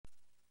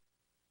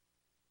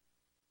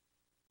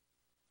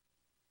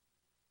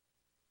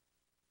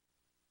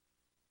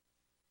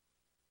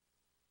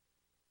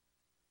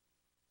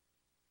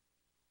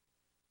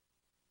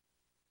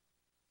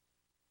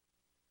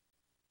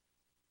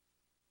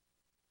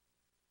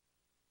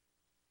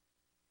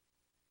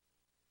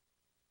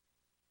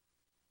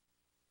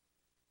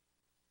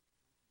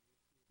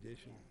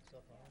addition.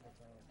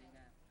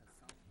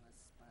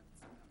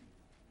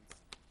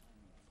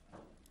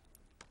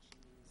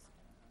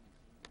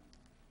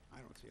 I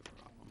don't see a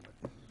problem with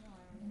it.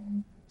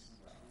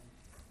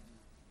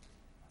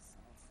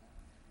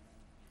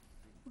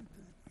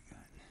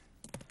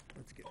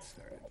 Let's get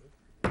started.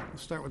 We'll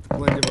start with the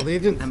Pledge of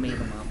Allegiance. I made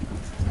them up.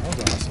 That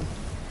was awesome.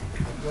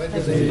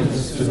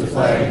 Allegiance to the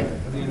flag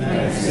of the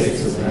United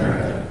States of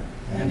America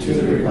and to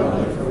the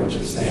republic for which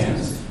it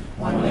stands,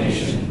 one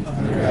nation,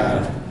 under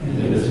God,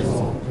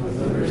 indivisible, with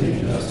liberty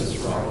and justice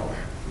for all.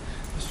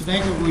 Mr.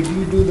 Danker, would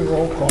you do the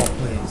roll call,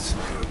 please?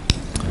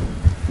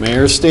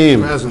 Mayor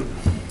Steen. Present.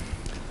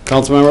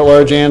 Councilmember at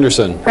Large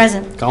Anderson.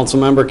 Present.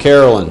 Councilmember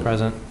Carolyn.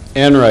 Present.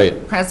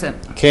 Enright.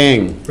 Present.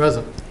 King.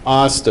 Present.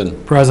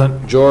 Austin.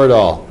 Present.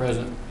 Jordahl.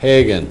 Present.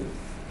 Hagan.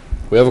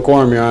 We have a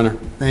quorum, Your Honor.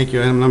 Thank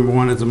you. Item number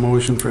 1 is a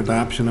motion for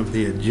adoption of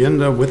the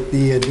agenda with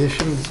the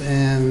additions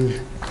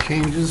and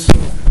changes.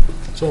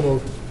 So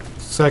moved.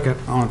 Second.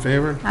 All in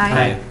favor?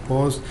 Aye.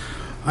 Opposed?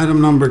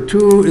 Item number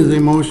 2 is a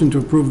motion to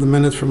approve the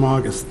minutes from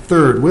August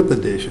 3rd with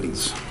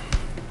additions.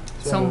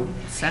 So,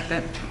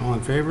 second. All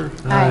in favor?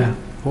 Aye.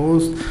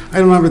 Opposed?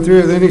 Item number 3,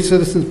 are there any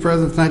citizens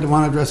present tonight that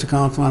want to address the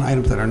council on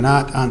items that are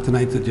not on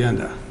tonight's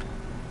agenda?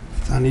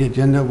 If it's on the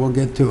agenda, we'll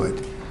get to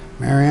it.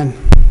 Marion?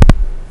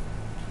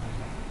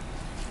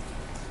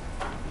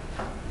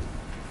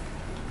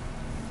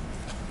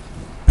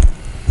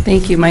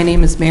 Thank you. My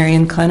name is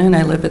Marion Clennon.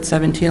 I live at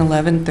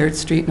 1711 3rd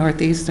Street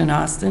Northeast in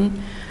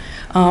Austin.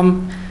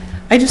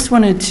 I just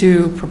wanted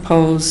to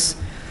propose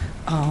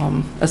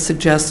a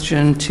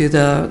suggestion to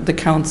the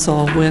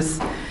council with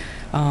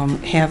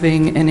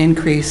having an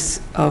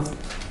increase of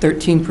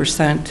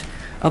 13%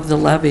 of the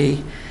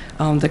levy.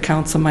 The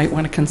council might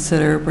want to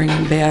consider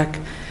bringing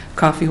back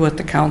Coffee with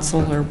the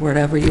Council, or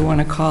whatever you want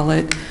to call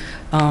it,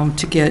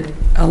 to get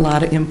a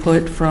lot of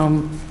input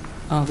from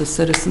the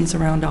citizens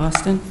around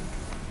Austin.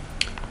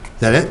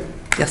 Is that it?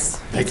 Yes.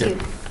 Thank you.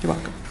 You're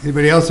welcome.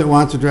 Anybody else that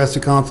wants to address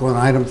the council on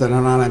items that are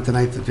not on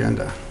tonight's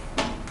agenda?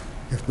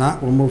 If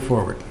not, we'll move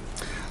forward.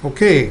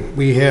 Okay,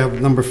 we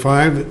have number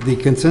 5, the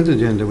consent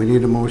agenda. We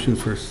need a motion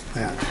for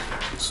that.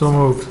 So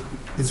moved.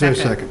 Is there a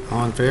Second. second?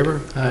 All in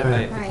favor?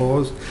 Aye.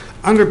 Opposed?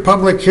 Under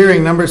public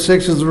hearing, number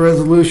 6 is a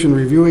resolution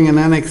reviewing an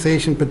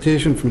annexation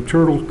petition from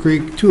Turtle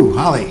Creek 2.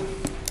 Holly?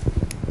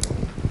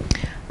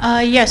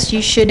 Yes,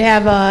 you should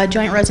have a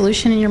joint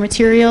resolution in your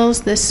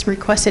materials. This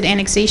requested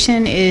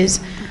annexation is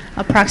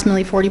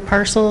approximately 40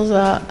 parcels,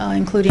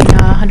 including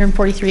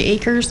 143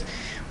 acres.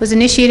 Was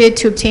initiated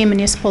to obtain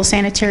municipal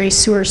sanitary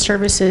sewer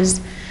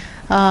services.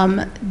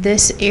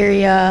 This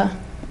area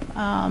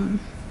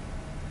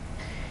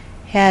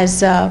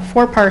has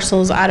 4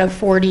 parcels out of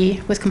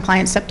 40 with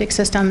compliant septic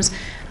systems.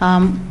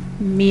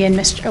 Me and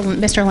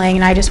Mr. Lang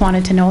and I just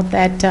wanted to note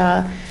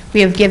that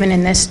we have given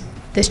in this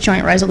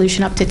joint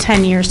resolution up to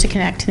 10 years to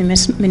connect to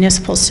the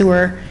municipal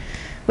sewer,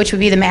 which would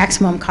be the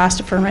maximum cost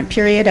deferment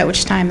period, at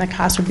which time the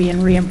cost would be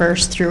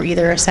reimbursed through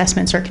either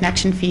assessments or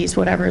connection fees,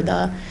 whatever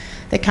the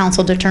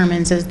council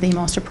determines is the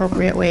most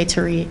appropriate way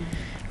to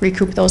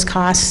recoup those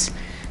costs.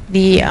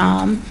 The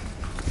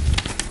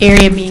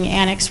area being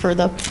annexed for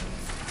the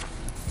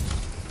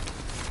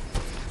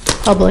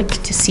public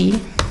to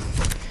see,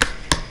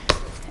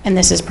 and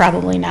this is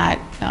probably not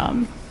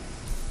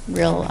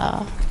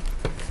real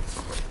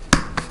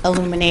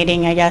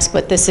illuminating, I guess,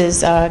 but this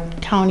is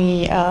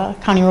County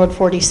Road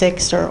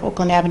 46 or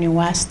Oakland Avenue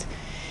West,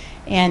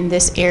 and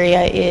this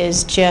area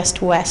is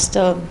just west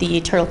of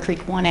the Turtle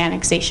Creek 1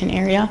 annexation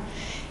area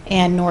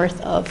and north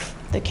of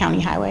the county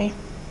highway.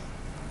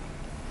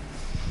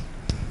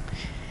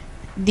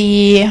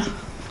 The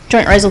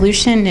joint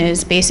resolution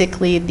is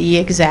basically the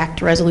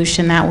exact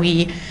resolution that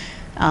we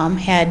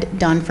had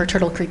done for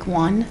Turtle Creek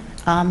 1.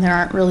 There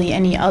aren't really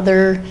any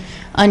other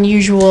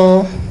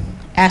unusual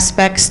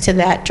aspects to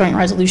that joint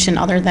resolution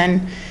other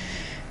than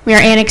we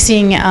are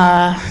annexing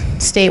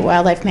state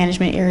wildlife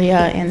management area,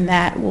 and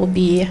that will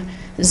be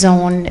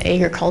zoned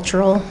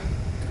agricultural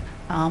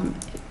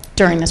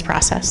during this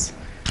process.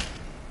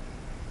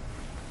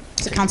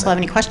 Does the council have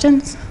any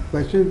questions?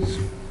 Questions?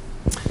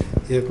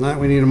 If not,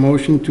 we need a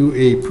motion to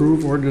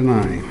approve or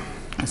deny.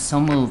 So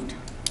moved.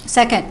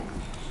 Second.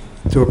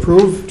 To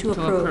approve? To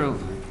To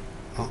approve.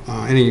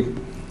 Any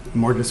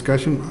more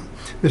discussion?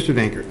 Mr.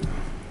 Dankert?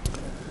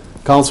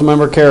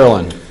 Councilmember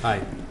Carolyn.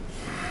 Aye.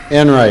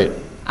 Enright.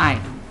 Aye.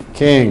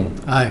 King.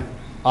 Aye.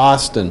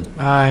 Austin.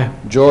 Aye.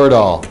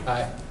 Jordahl.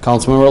 Aye.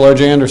 Councilmember at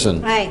Large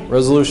Anderson. Aye.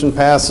 Resolution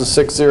passes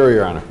 6-0,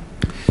 Your Honor.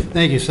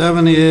 Thank you.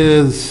 7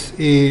 is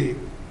a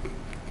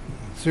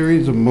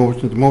series of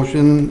motions,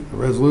 a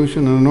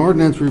resolution, and an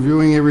ordinance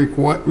reviewing a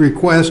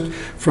request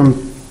from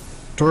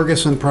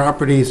Torgerson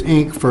Properties,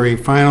 Inc. for a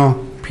final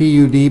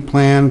PUD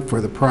plan for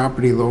the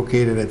property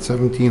located at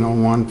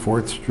 1701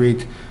 4th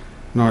Street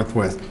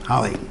Northwest.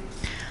 Holly?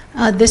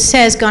 This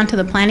has gone to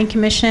the Planning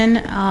Commission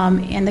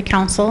and the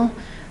council.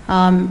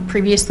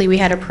 Previously, we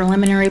had a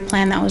preliminary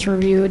plan that was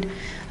reviewed.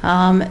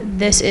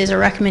 This is a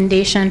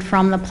recommendation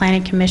from the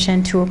Planning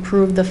Commission to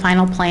approve the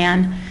final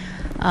plan.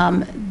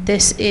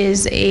 This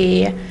is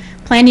a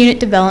Plan unit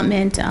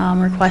development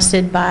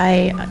requested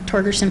by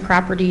Torgerson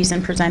Properties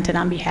and presented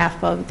on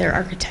behalf of their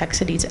architect,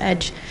 Cities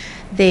Edge.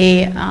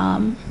 They,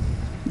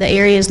 the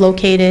area is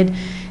located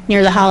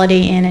near the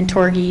Holiday Inn and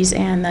Torgy's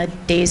and the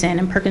Days Inn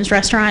and Perkins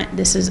Restaurant.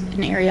 This is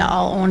an area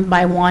all owned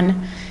by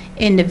one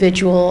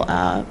individual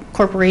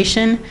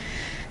corporation.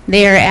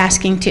 They are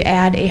asking to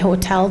add a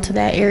hotel to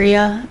that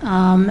area.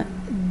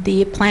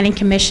 The Planning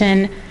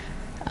Commission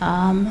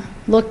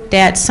looked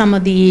at some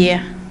of the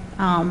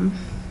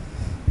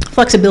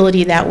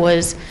flexibility that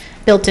was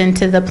built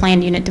into the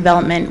planned unit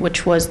development,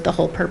 which was the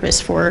whole purpose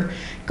for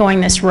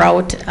going this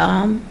route.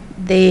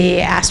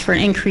 They asked for an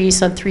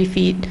increase of 3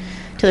 feet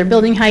to their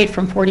building height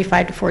from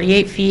 45 to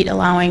 48 feet,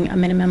 allowing a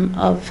minimum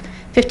of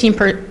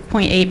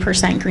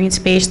 15.8% green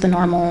space. The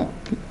normal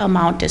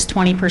amount is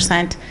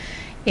 20%.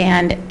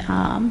 And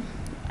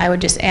I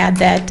would just add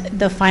that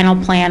the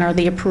final plan or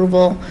the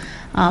approval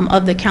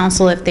of the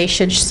council, if they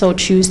should so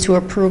choose to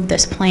approve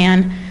this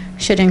plan,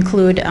 should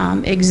include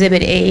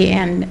Exhibit A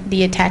and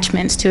the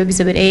attachments to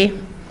Exhibit A.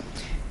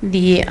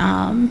 The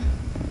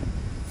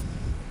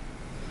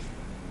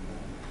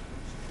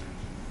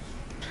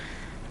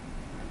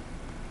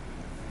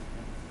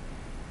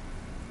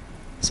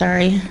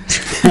sorry,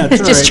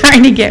 That's all just right.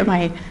 trying to get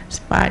my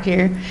spot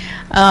here.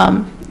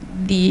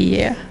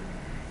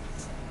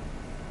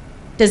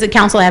 Does the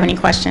council have any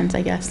questions,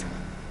 I guess?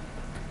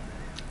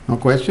 No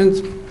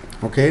questions?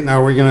 Okay,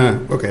 now we're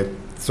gonna, okay,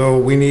 so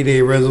we need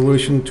a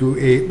resolution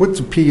to what's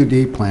a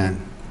PUD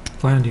plan?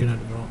 Planned unit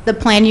development. The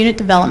planned unit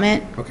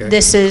development. Okay.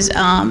 This is,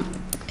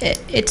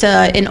 it's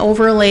an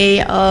overlay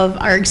of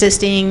our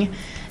existing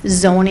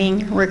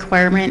zoning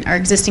requirement. Our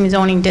existing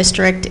zoning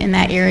district in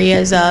that area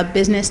is a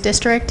business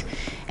district,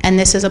 and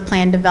this is a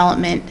planned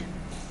development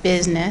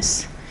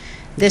business.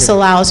 This Okay.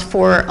 allows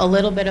for a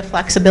little bit of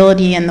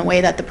flexibility in the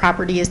way that the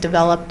property is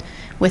developed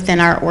within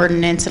our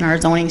ordinance and our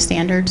zoning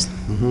standards.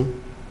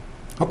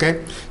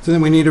 Okay, so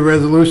then we need a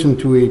resolution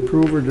to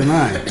approve or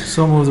deny.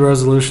 So move the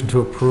resolution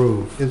to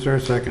approve. Is there a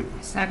second?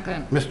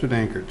 Second. Mr.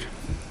 Dankert.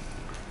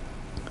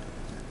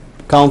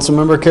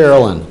 Councilmember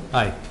Carolyn.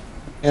 Aye.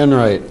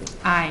 Enright.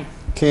 Aye.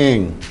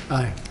 King.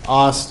 Aye.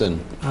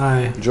 Austin.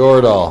 Aye.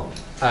 Jordahl.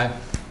 Aye.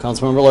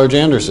 Councilmember Large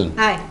Anderson.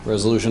 Aye.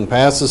 Resolution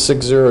passes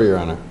 6-0, Your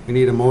Honor. We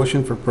need a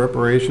motion for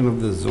preparation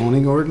of the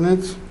zoning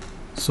ordinance.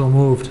 So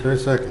moved. Is there a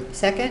second?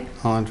 Second.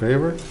 All in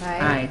favor?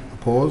 Aye.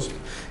 Opposed?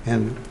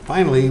 And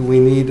finally, we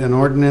need an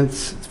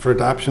ordinance for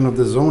adoption of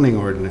the zoning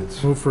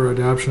ordinance. Move for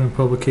adoption and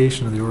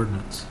publication of the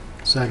ordinance.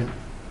 Second.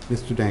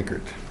 Mr.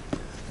 Dankert.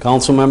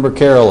 Councilmember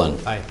Carolyn.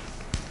 Aye.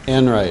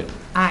 Enright.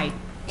 Aye.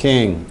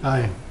 King.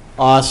 Aye.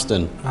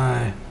 Austin.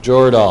 Aye.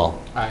 Jordahl.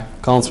 Aye.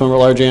 Councilmember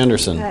Large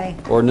Anderson. Aye.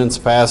 Ordinance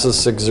passes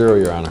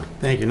 6-0, Your Honor.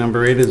 Thank you.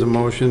 Number 8 is a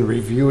motion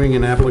reviewing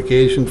an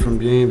application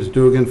from James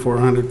Dugan,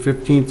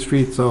 415th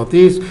Street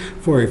Southeast,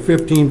 for a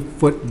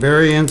 15-foot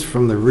variance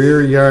from the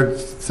rear yard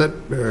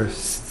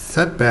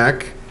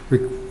setback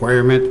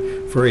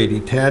requirement for a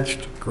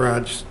detached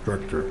garage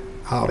structure.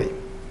 Holly.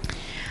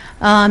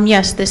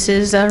 Yes, this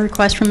is a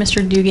request from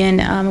Mr. Dugan.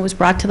 It was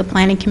brought to the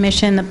Planning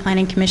Commission. The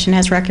Planning Commission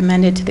has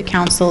recommended to the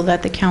council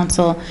that the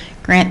council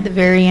grant the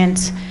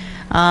variance.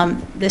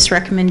 This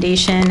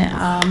recommendation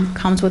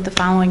comes with the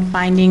following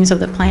findings of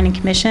the Planning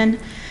Commission: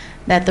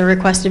 that the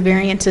requested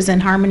variance is in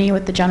harmony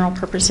with the general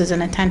purposes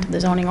and intent of the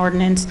zoning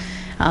ordinance.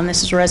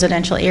 This is a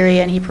residential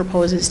area, and he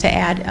proposes to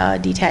add a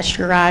detached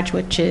garage,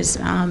 which is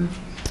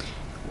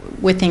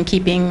within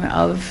keeping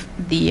of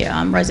the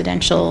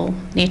residential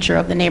nature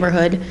of the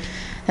neighborhood.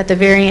 That the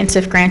variance,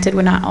 if granted,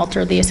 would not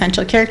alter the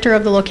essential character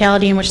of the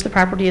locality in which the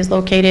property is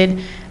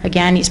located.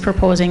 Again, he's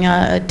proposing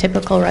a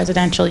typical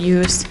residential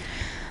use.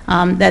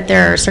 That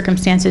there are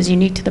circumstances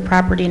unique to the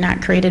property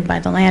not created by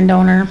the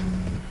landowner.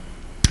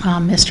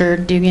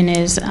 Mr. Dugan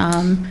is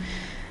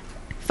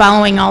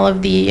following all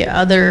of the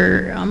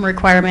other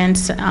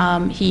requirements.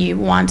 He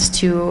wants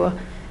to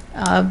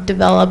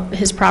develop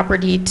his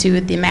property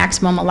to the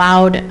maximum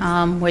allowed,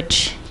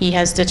 which he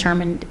has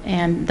determined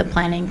and the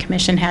Planning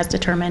Commission has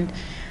determined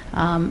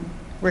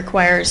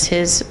requires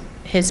his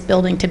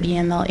building to be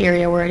in the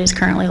area where it is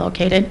currently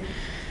located,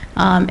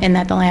 and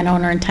that the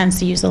landowner intends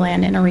to use the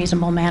land in a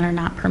reasonable manner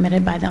not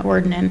permitted by the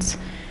ordinance.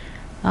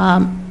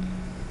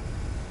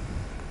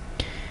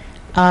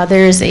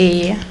 There's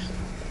a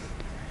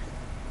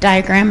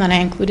diagram that I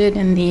included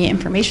in the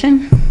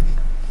information.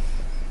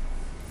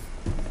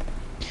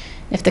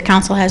 If the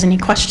council has any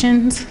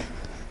questions.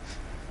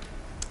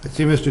 I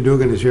see Mr.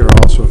 Dugan is here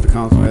also, if the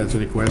council has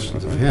any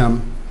questions of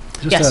him.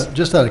 Yes.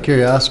 Just out of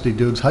curiosity,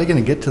 Dukes, how are you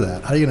going to get to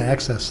that? How are you going to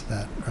access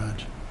that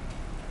garage?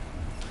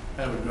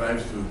 I would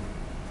drive to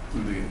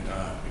the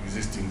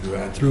existing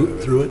garage.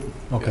 Through it?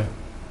 Okay.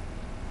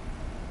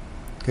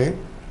 Okay?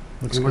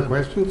 Looks Any more good.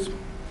 questions?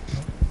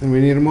 Then we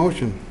need a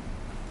motion.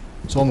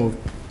 So moved.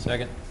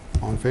 Second.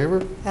 All in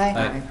favor?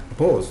 Aye.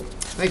 Opposed?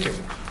 Thank you.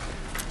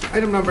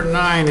 Item number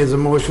 9 is a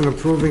motion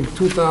approving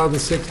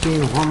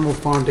 2016 Hormel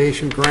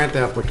Foundation grant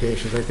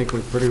applications. I think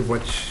we pretty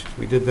much,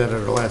 we did that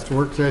at our last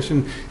work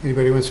session.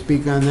 Anybody want to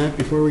speak on that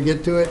before we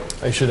get to it?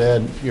 I should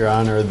add, Your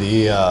Honor,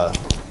 the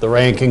The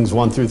rankings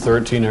 1 through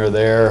 13 are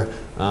there,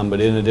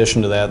 but in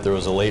addition to that, there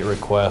was a late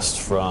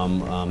request from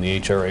the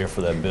HRA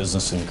for that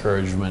Business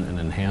Encouragement and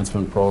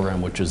Enhancement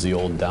Program, which is the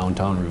old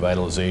Downtown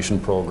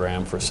Revitalization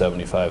Program for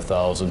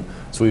 $75,000.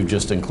 So we've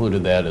just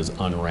included that as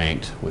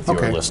unranked with your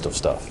Okay. list of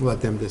stuff.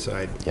 Let them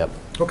decide. Yep.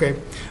 Okay.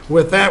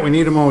 With that, we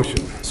need a motion.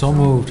 So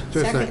moved. Is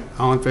there a second?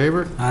 All in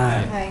favor?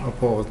 Aye.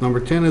 Opposed.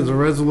 Number 10 is a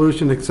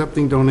resolution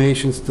accepting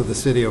donations to the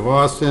city of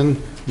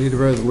Austin. Need a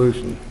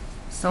resolution.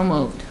 So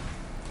moved.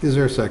 Is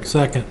there a second?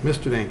 Second.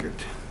 Mr. Dankert.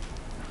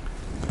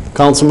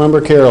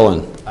 Councilmember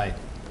Carolyn. Aye.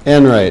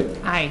 Enright.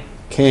 Aye.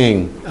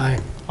 King. Aye.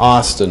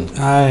 Austin.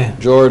 Aye.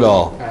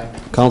 Jordahl. Aye.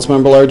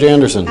 Councilmember Large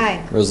Anderson.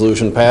 Aye.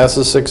 Resolution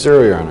passes 6-0,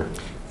 Your Honor.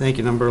 Thank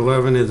you. Number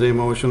 11 is a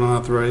motion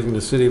authorizing the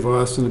city of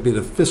Austin to be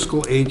the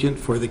fiscal agent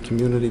for the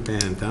community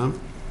band. Tom?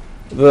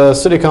 The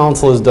city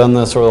council has done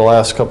this over the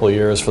last couple of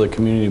years for the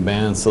community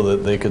band so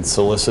that they could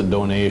solicit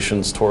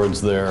donations towards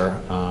their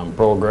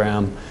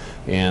program.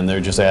 And they're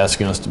just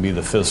asking us to be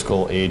the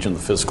fiscal agent,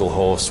 the fiscal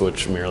host,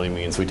 which merely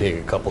means we take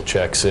a couple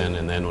checks in,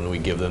 and then when we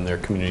give them their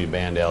community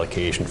band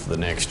allocation for the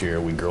next year,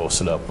 we gross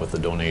it up with the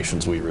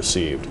donations we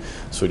received.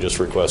 So we just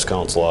request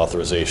council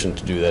authorization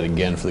to do that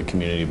again for the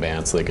community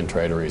band so they can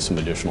try to raise some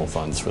additional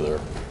funds for their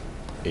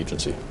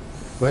agency.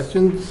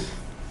 Questions?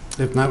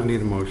 If not, we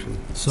need a motion.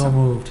 So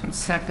moved.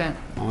 Second.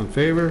 All in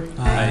favor?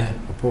 Aye.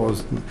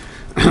 Opposed?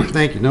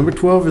 Thank you. Number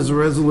 12 is a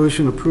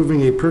resolution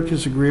approving a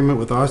purchase agreement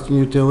with Austin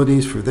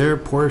Utilities for their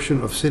portion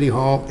of City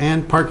Hall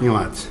and parking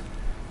lots.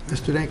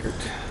 Mr. Dankert.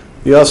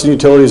 The Austin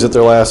Utilities at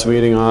their last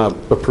meeting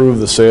approved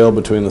the sale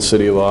between the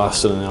City of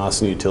Austin and the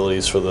Austin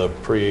Utilities for the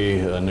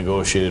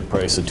pre-negotiated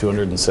price of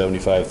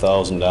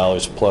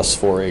 $275,000 plus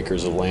 4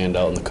 acres of land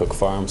out in the Cook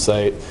Farm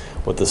site.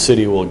 What the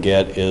city will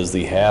get is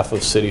the half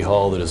of City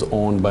Hall that is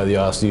owned by the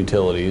Austin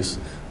Utilities,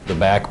 the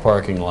back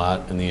parking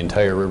lot, and the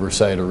entire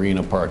Riverside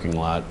Arena parking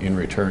lot in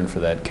return for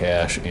that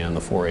cash and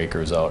the 4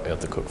 acres out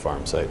at the Cook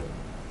Farm site.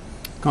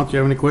 Council, you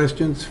have any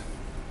questions?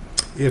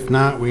 If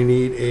not, we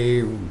need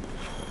a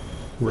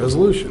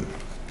resolution.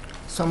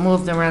 So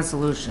move the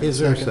resolution. Is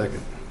there a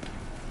second?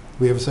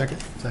 We have a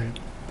second? Second.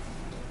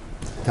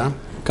 Tom?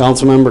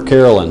 Councilmember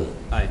Carolyn.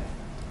 Aye.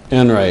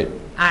 Enright.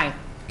 Aye.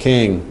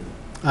 King.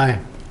 Aye.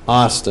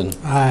 Austin.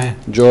 Aye.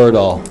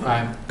 Jordahl.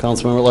 Aye.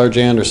 Councilmember Large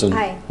Anderson.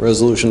 Aye.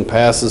 Resolution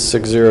passes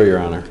 6-0, Your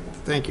Honor.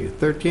 Thank you.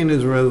 13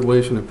 is a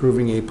resolution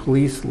approving a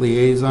police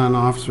liaison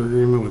officer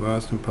agreement with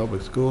Austin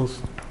Public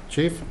Schools.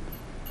 Chief?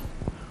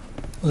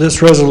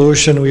 This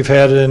resolution, we've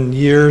had it in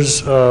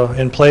years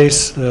in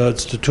place.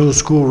 It's the 2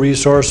 school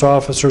resource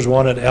officers,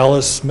 one at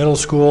Ellis Middle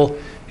School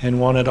and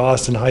one at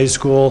Austin High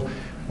School,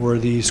 where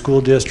the school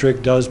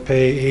district does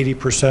pay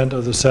 80%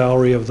 of the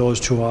salary of those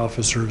 2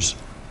 officers.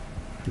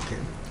 Okay.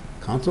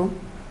 Council?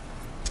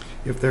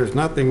 If there's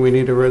nothing, we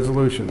need a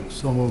resolution.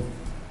 So moved.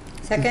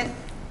 Second?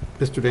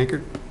 Mr.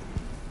 Dankert?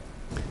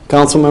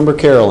 Councilmember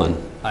Carolyn.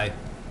 Aye.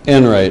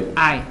 Enright.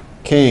 Aye.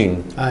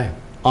 King. Aye.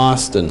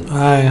 Austin.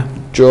 Aye.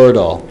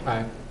 Jordahl.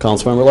 Aye.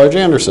 Councilmember Large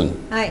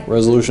Anderson. Aye.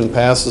 Resolution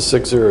passes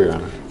 6-0, Your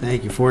Honor.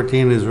 Thank you.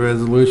 14 is a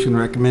resolution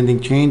recommending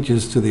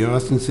changes to the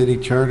Austin City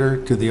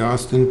Charter to the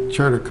Austin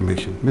Charter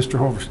Commission. Mr.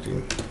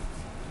 Hoverstein.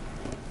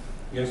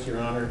 Yes, Your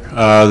Honor.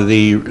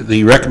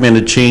 The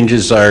recommended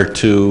changes are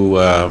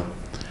to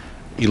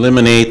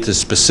eliminate the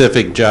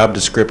specific job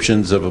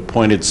descriptions of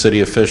appointed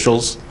city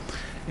officials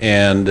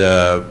and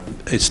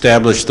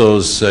establish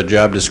those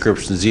job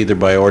descriptions either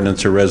by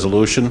ordinance or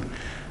resolution.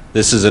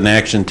 This is an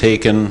action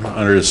taken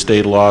under the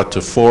state law to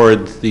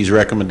forward these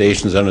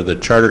recommendations under the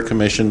Charter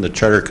Commission. The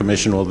Charter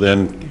Commission will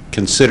then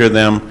consider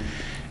them,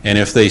 and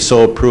if they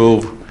so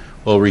approve,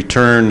 will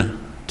return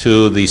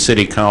to the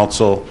City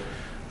Council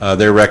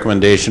their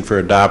recommendation for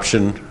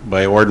adoption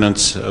by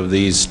ordinance of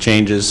these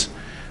changes.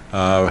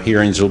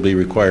 Hearings will be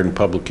required in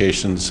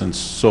publications and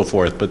so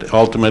forth, but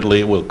ultimately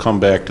it will come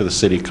back to the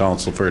City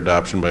Council for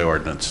adoption by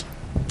ordinance.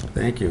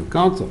 Thank you.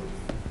 Council?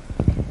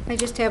 I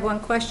just have one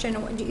question.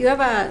 Do you have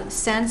a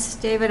sense,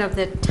 David, of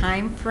the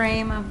time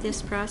frame of this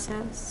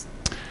process?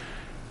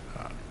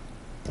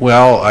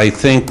 Well, I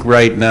think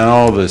right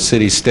now the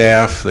city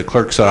staff, the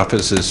clerk's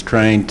office is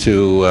trying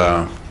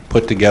to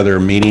put together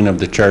a meeting of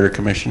the Charter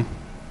Commission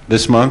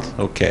this month.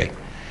 Okay.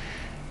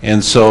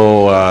 And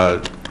so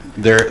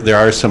there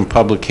are some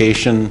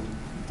publication,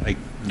 I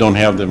don't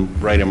have them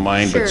right in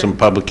mind, Sure. but some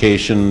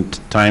publication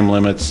time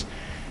limits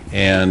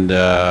and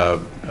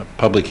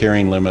public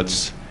hearing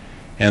limits.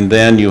 And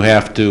then you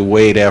have to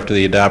wait after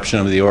the adoption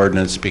of the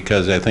ordinance,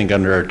 because I think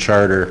under our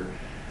charter,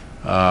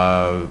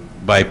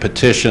 by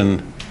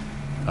petition,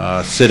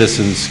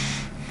 citizens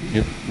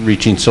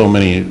reaching so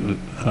many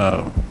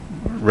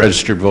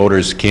registered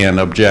voters can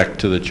object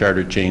to the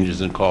charter changes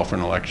and call for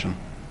an election.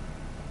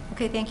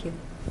 Okay, thank you.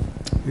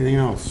 Anything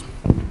else?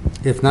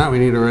 If not, we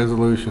need a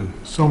resolution.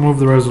 So move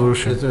the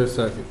resolution. Is there a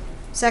second?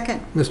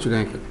 Second? Mr.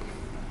 Dankert?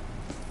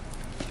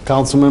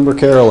 Councilmember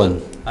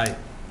Carolyn. Aye.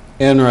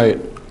 Enright.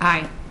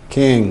 Aye.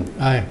 King.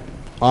 Aye.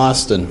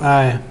 Austin.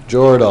 Aye.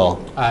 Jordahl.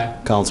 Aye.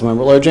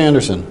 Councilmember Large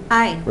Anderson.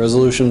 Aye.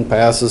 Resolution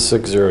passes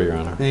 6-0, Your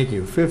Honor. Thank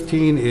you.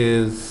 15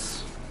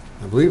 is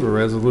I believe,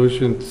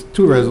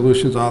 two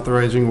resolutions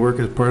authorizing work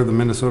as part of the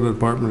Minnesota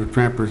Department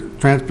of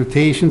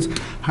Transportation's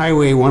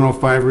Highway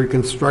 105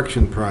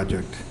 reconstruction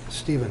project.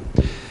 Stephen.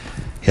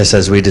 Yes,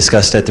 as we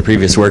discussed at the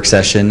previous work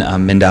session,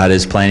 MnDOT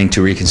is planning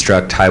to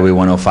reconstruct Highway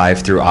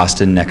 105 through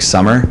Austin next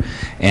summer.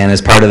 And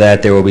as part of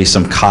that, there will be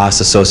some costs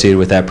associated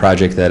with that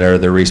project that are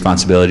the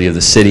responsibility of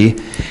the city.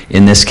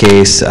 In this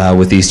case,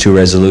 with these two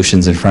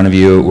resolutions in front of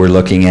you, we're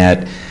looking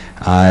at,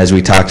 as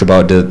we talked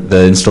about,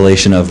 the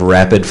installation of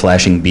rapid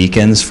flashing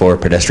beacons for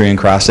pedestrian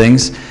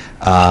crossings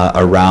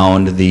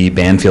around the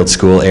Banfield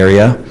School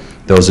area.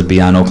 Those would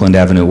be on Oakland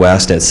Avenue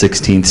West at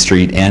 16th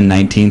Street and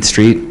 19th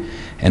Street,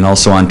 and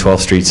also on 12th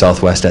Street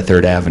Southwest at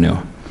 3rd Avenue.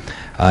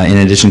 In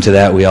addition to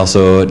that, we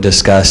also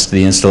discussed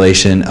the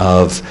installation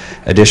of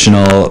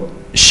additional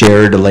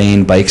shared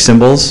lane bike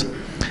symbols.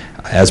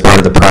 As part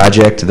of the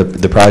project,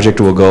 the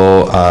project will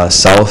go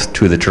south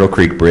to the Turtle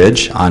Creek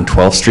Bridge on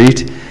 12th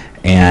Street,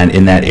 and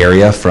in that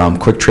area from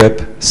Quick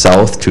Trip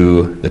south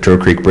to the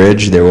Turtle Creek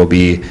Bridge, there will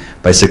be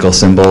bicycle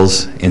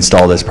symbols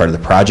installed as part of the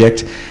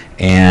project.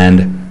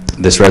 And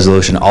this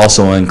resolution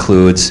also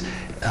includes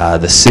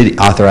the city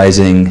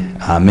authorizing,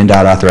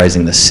 MnDOT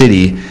authorizing the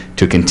city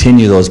to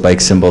continue those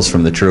bike symbols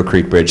from the Turtle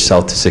Creek Bridge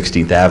south to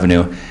 16th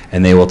Avenue,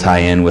 and they will tie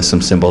in with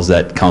some symbols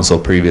that council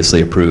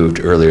previously approved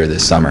earlier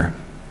this summer.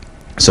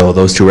 So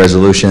those two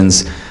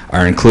resolutions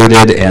are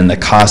included, and the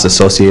costs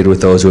associated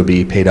with those would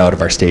be paid out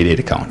of our state aid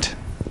account.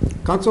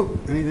 Council,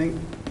 anything?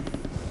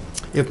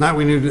 If not,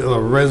 we need a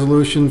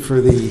resolution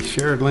for the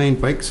shared lane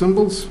bike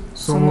symbols.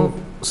 So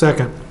moved.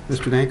 Second.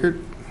 Mr.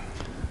 Dankert.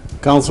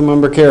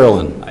 Councilmember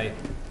Carolyn. Aye.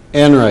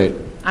 Enright.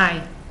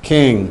 Aye.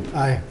 King.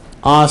 Aye.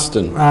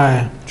 Austin.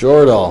 Aye.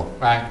 Jordahl.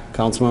 Aye.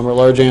 Councilmember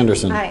Large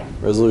Anderson. Aye.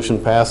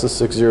 Resolution passes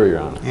 6-0, Your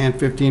Honor. And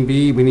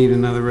 15B, we need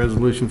another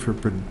resolution for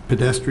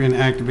pedestrian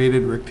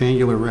activated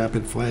rectangular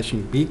rapid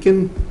flashing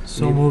beacon.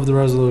 So move the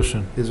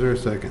resolution. Is there a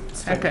second?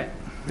 Second.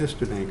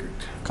 Mr. Dankert.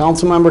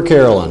 Councilmember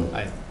Carolyn.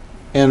 Aye.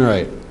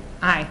 Enright.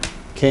 Aye.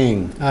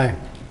 King. Aye.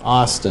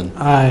 Austin.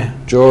 Aye.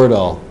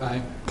 Jordahl.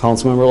 Aye.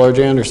 Councilmember Large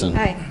Anderson.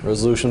 Aye.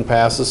 Resolution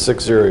passes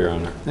 6-0, Your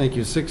Honor. Thank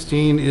you.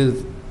 16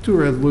 is two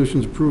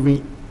resolutions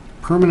approving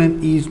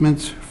permanent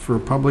easements for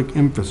public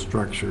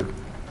infrastructure.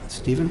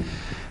 Stephen?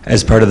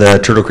 As part of the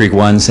Turtle Creek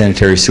 1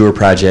 sanitary sewer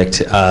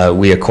project,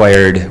 we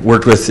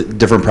worked with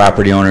different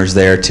property owners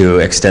there to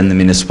extend the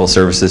municipal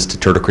services to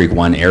Turtle Creek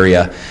 1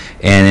 area.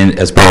 And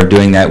as part of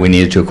doing that, we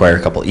needed to acquire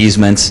a couple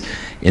easements.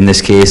 In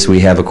this case, we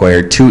have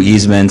acquired 2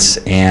 easements,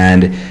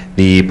 and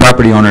the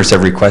property owners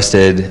have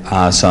requested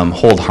some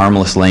hold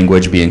harmless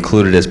language be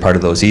included as part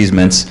of those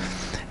easements.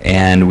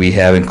 And we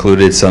have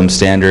included some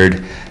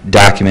standard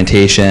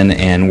documentation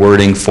and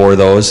wording for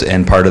those,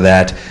 and part of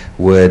that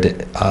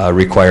would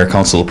require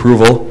council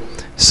approval.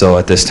 So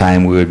at this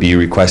time, we would be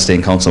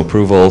requesting council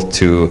approval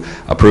to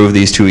approve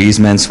these 2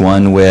 easements,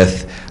 one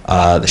with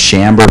the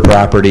Chamber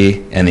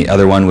property, and the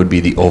other one would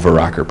be the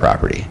Overrocker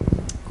property.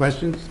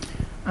 Questions?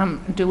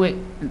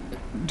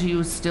 Do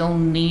you still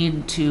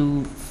need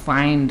to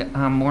find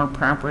more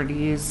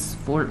properties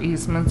for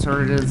easements,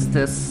 or is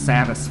this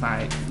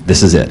satisfied?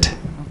 This is it.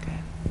 Okay.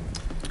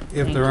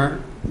 If Thank there you.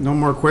 aren't no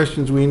more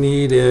questions, we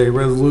need a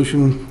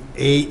resolution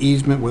A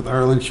easement with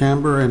Arlen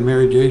Chamber and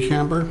Mary J.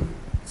 Chamber.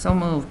 So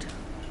moved.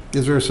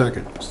 Is there a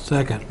second?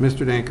 Second.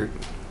 Mr. Dankert.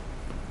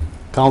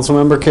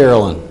 Councilmember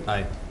Carolyn.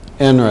 Aye.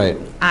 Enright.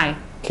 Aye.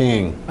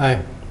 King.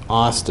 Aye.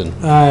 Austin.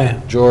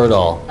 Aye.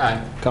 Jordahl.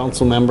 Aye.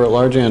 Councilmember at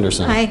Large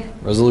Anderson. Aye.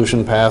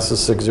 Resolution passes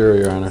 6-0,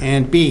 Your Honor.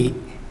 And B,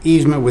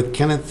 easement with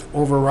Kenneth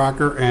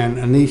Overrocker and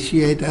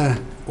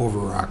Anishita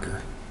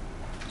Overrocker.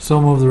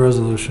 So move the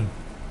resolution.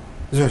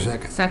 Is there a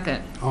second?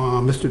 Second.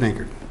 Mr.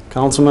 Dankert.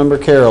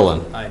 Councilmember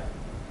Carolyn. Aye.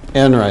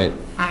 Enright.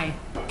 Aye.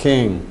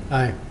 King.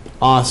 Aye.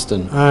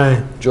 Austin.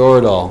 Aye.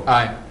 Jordahl.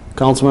 Aye.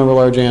 Councilmember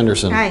Large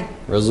Anderson. Aye.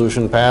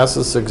 Resolution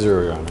passes 6-0,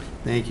 Your Honor.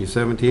 Thank you.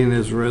 17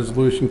 is a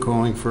resolution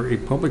calling for a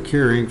public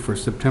hearing for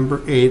September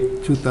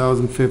 8th,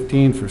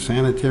 2015 for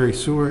sanitary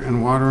sewer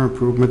and water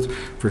improvements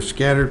for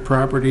scattered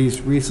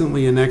properties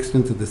recently annexed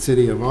into the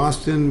city of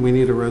Austin. We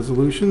need a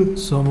resolution.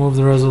 So move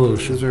the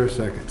resolution. Is there a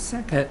second?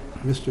 Second.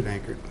 Mr.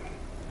 Dankert.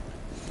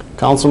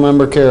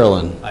 Councilmember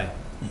Carolyn. Aye.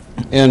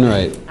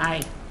 Enright.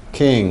 Aye.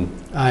 King.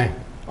 Aye.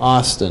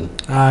 Austin.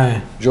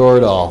 Aye.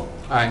 Jordahl.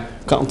 Aye.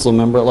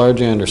 Councilmember at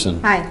Large Anderson.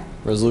 Aye.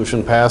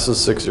 Resolution passes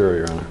 6-0,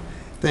 Your Honor.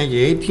 Thank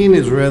you. 18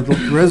 is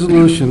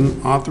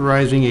resolution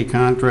authorizing a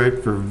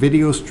contract for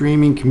video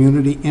streaming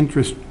community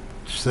interest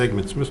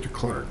segments. Mr.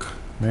 Clark.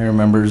 Mayor,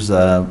 members,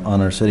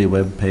 on our city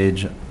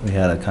webpage, we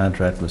had a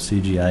contract with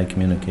CGI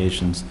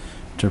Communications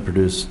to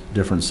produce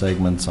different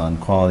segments on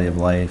quality of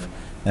life,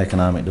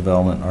 economic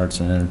development, arts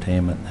and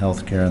entertainment,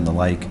 healthcare, and the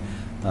like.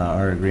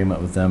 Our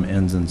agreement with them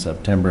ends in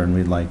September, and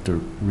we'd like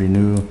to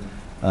renew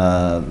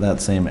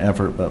that same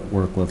effort, but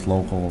work with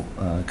local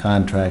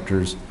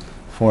contractors.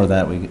 For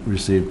that, we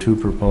received 2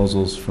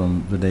 proposals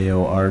from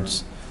Video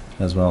Arts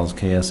as well as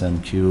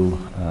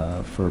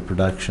KSMQ for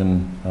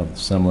production of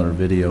similar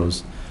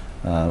videos.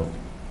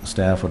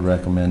 Staff would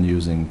recommend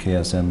using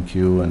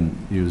KSMQ and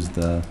use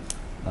the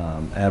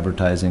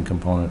advertising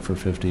component for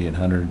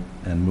 5,800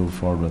 and move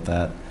forward with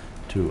that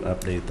to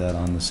update that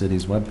on the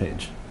city's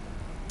webpage.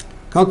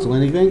 Council,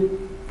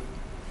 anything?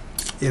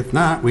 If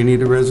not, we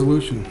need a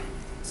resolution.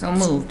 So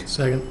moved.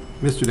 Second.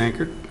 Mr.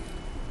 Dankert?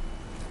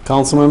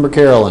 Councilmember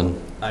Carolyn.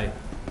 Aye.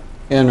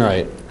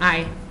 Enright.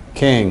 Aye.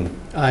 King.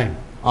 Aye.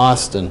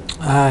 Austin.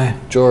 Aye.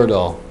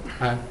 Jordan.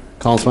 Aye.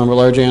 Councilmember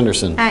Large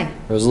Anderson. Aye.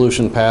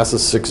 Resolution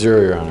passes 6-0,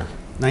 Your Honor.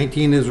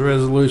 19 is a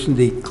resolution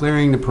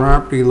declaring the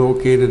property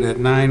located at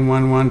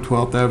 911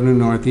 12th Avenue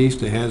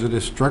Northeast a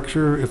hazardous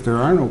structure. If there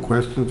are no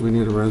questions, we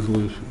need a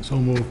resolution. So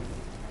moved.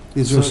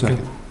 Is there a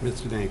Second. second?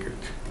 Mr. Dankert?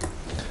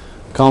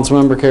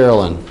 Councilmember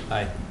Carolyn.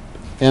 Aye.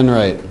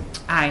 Enright.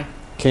 Aye.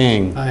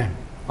 King. Aye.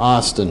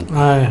 Austin.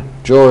 Aye.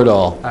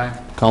 Jordan. Aye.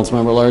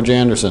 Councilmember Large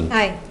Anderson.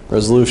 Aye.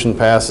 Resolution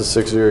passes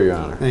 6-0, Your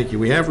Honor. Thank you.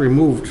 We have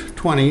removed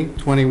 20.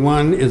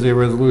 21 is a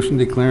resolution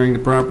declaring the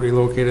property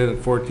located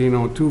at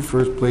 1402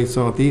 First Place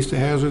Southeast a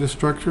hazardous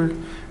structure.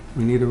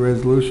 We need a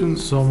resolution.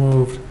 Is So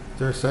moved.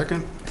 there a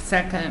second?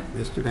 Second.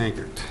 Mr.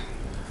 Dankert?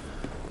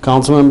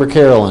 Councilmember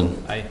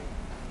Carolyn. Aye.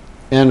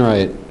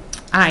 Enright.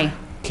 Aye.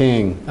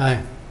 King.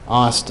 Aye.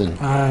 Austin.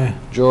 Aye.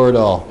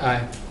 Jordan.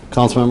 Aye.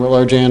 Councilmember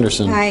Large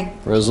Anderson. Aye.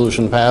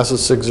 Resolution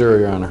passes 6-0,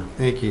 Your Honor.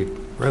 Thank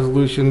you.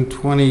 Resolution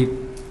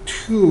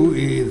 22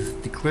 is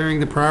declaring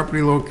the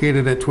property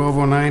located at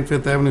 1209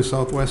 Fifth Avenue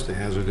Southwest a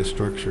hazardous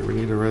structure. We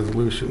need a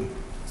resolution.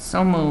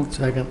 So moved.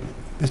 Second.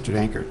 Mr.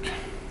 Dankert?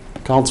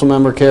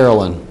 Councilmember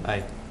Carolyn.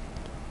 Aye.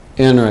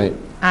 Enright.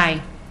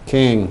 Aye.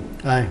 King.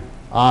 Aye.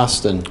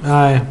 Austin.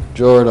 Aye.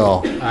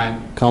 Jordan. Aye.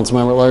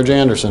 Councilmember Large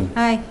Anderson.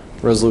 Aye.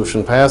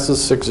 Resolution passes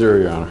 6-0,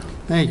 Your Honor.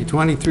 Thank you.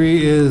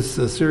 23 is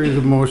a series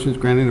of motions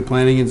granting the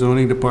Planning and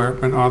Zoning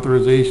Department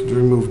authorization to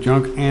remove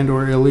junk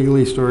and/or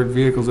illegally stored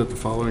vehicles at the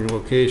following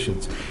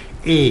locations.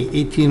 A,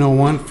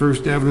 1801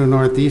 First Avenue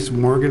Northeast,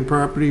 Morgan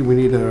property. We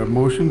need a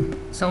motion.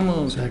 So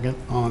moved. Second.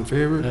 All in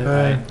favor?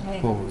 Aye.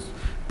 Opposed.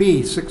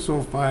 B,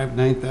 605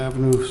 9th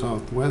Avenue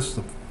Southwest,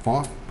 the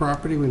Foff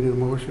property. We need a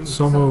motion.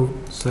 So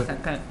moved.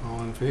 Second.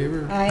 All in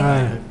favor?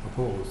 Aye.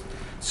 Opposed.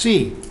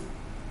 C,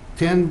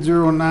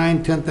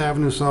 1009 10th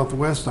Avenue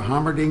Southwest, the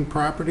Hommerding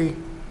property.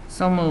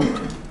 So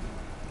moved.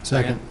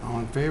 Second. All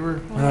in favor?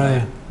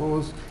 Aye.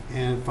 Opposed.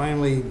 And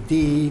finally,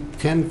 D,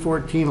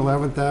 1014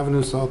 11th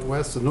Avenue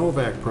Southwest, the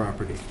Novak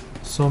property.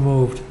 So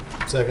moved.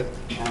 Second.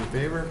 All in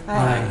favor?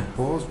 Aye.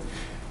 Opposed?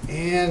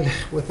 And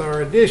with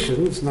our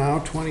additions, now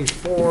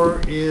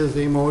 24 is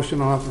a motion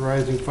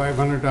authorizing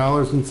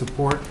 $500 in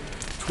support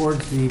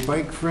towards the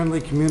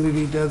bike-friendly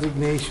community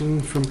designation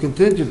from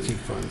contingency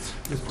funds.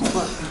 Mr.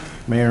 Plutt.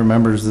 Mayor and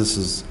members, this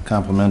is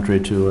complimentary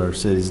to our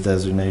city's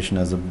designation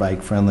as a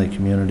bike-friendly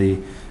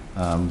community.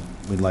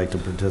 We'd like to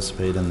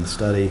participate in the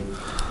study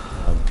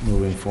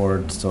moving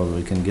forward so that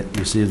we can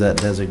receive that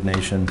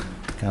designation.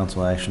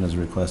 Council action is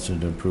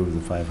requested to approve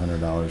the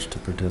 $500 to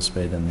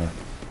participate in the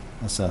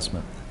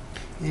assessment.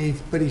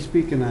 Anybody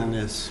speaking on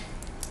this?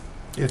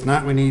 If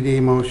not, we need a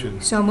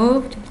motion. So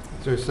moved?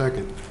 Is there a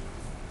second?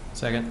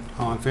 Second.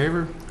 All in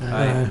favor?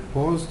 Aye.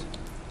 Opposed?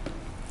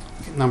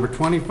 Number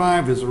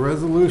 25 is a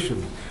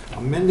resolution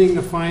amending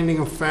the finding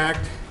of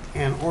fact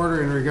and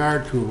order in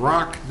regard to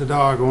Rock the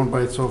dog owned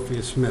by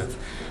Sophia Smith.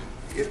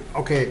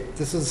 Okay,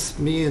 this is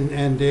me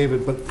and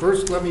David, but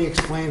first let me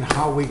explain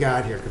how we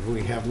got here, because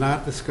we have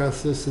not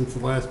discussed this since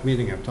the last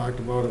meeting. I've talked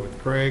about it with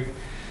Craig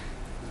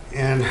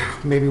and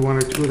maybe one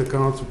or two of the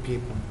council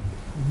people.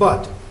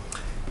 But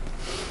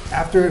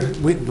after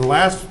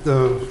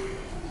the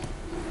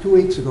 2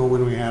 weeks ago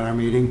when we had our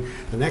meeting,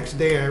 the next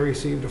day I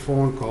received a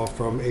phone call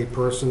from a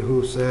person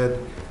who said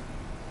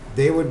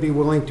they would be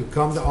willing to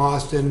come to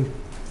Austin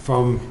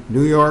from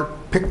New York,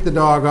 pick the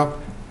dog up,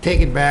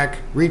 take it back,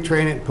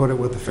 retrain it, and put it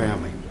with the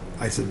family.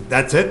 I said,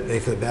 that's it? They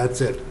said,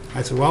 that's it.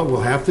 I said, well,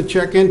 we'll have to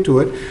check into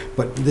it,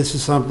 but this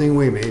is something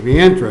we may be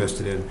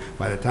interested in.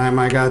 By the time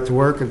I got to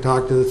work and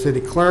talked to the city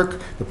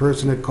clerk, the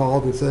person had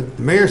called and said,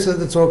 the mayor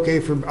said it's okay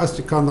for us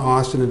to come to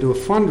Austin and do a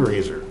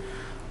fundraiser.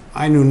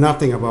 I knew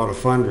nothing about a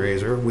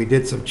fundraiser. We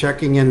did some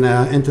checking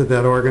into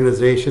that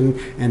organization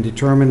and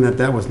determined that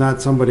that was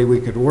not somebody we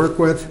could work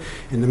with.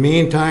 In the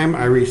meantime,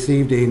 I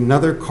received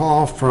another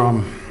call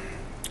from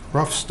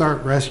Rough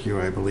Start Rescue,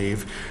 I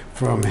believe,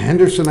 from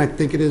Henderson, I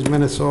think it is,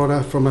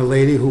 Minnesota, from a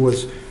lady who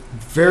was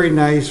very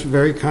nice,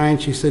 very kind.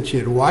 She said she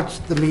had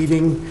watched the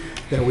meeting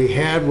that we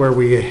had where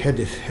we had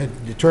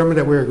determined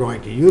that we were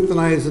going to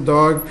euthanize the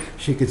dog.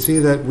 She could see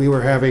that we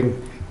were having,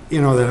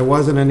 that it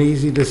wasn't an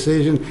easy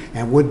decision,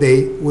 and would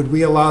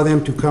we allow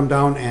them to come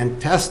down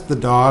and test the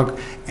dog,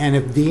 and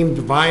if deemed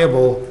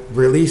viable,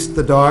 release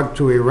the dog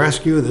to a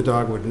rescue. The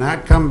dog would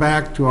not come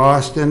back to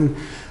Austin,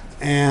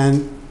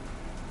 and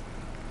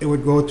it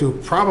would go to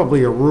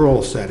probably a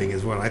rural setting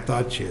is what I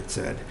thought she had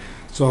said.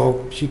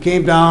 So she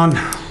came down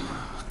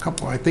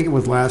I think it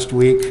was last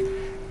week,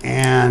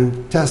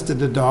 and tested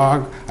the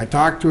dog. I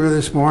talked to her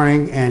this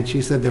morning, and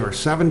she said there were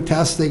 7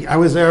 tests. I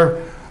was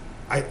there.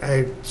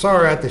 I saw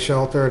her at the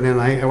shelter, and then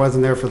I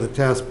wasn't there for the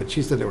test, but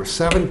she said there were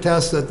 7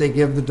 tests that they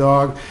give the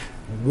dog.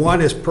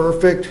 1 is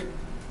perfect,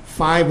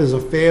 5 is a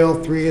fail,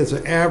 3 is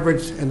an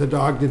average, and the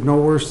dog did no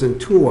worse than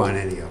 2 on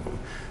any of them.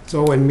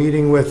 So in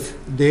meeting with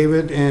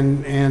David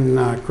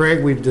and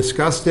Craig, we've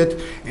discussed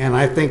it, and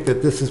I think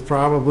that this is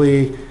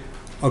probably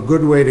a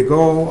good way to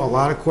go. A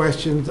lot of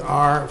questions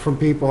from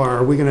people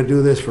are we going to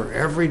do this for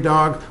every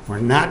dog? We're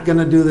not going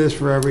to do this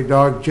for every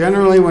dog.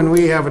 Generally, when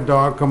we have a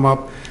dog come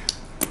up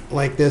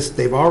like this,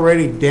 they've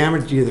already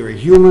damaged either a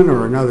human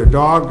or another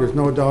dog. There's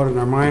no doubt in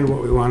our mind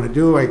what we want to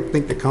do. I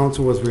think the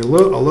council was a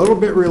little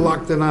bit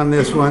reluctant on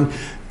this one.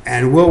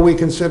 And will we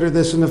consider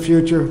this in the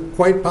future?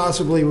 Quite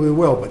possibly we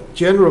will, but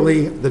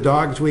generally, the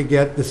dogs we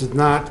get, this is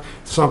not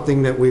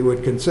something that we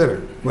would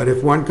consider. But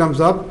if one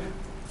comes up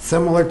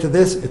similar to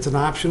this, it's an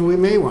option we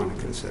may want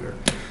to consider.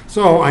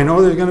 So I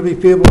know there's going to be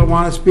people that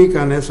want to speak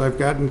on this. I've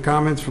gotten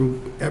comments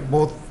from at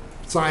both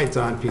sides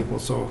on people.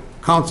 So,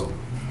 council,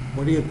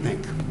 what do you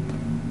think?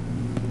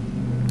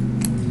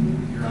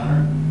 Your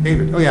Honor?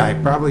 David, oh yeah, I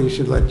probably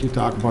should let you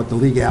talk about the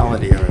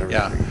legality of everything.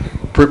 Yeah.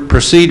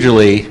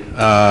 Procedurally,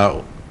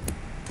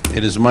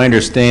 it is my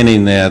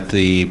understanding that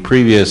the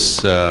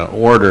previous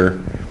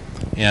order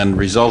and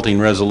resulting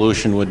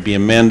resolution would be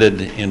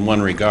amended in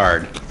one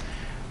regard,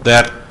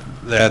 that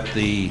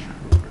the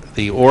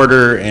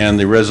order and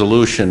the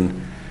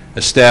resolution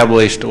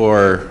established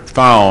or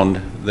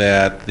found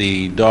that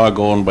the dog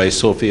owned by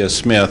Sophia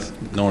Smith,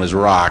 known as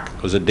Rock,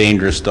 was a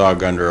dangerous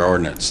dog under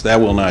ordinance.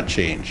 That will not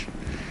change.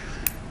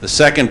 The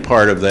second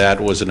part of that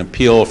was an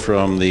appeal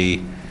from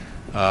the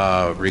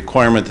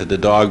requirement that the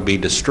dog be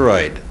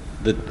destroyed.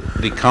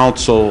 The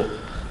council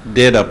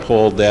did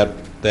uphold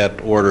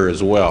that order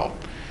as well.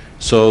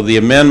 So the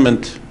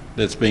amendment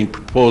that's being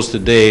proposed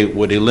today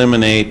would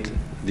eliminate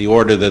the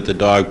order that the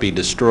dog be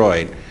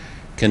destroyed,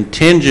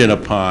 contingent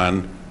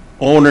upon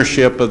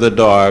ownership of the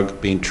dog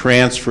being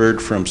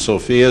transferred from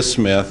Sophia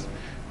Smith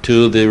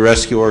to the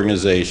rescue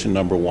organization,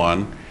 number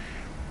one,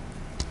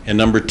 and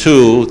number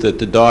two, that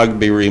the dog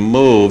be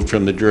removed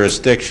from the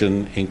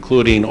jurisdiction,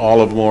 including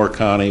all of Moore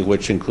County,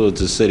 which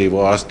includes the city of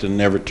Austin,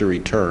 never to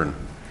return.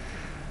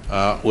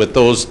 With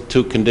those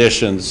two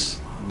conditions,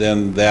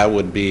 then that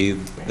would be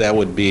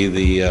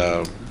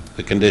the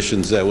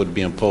conditions that would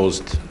be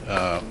imposed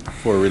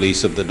for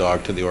release of the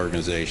dog to the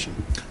organization.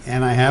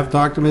 And I have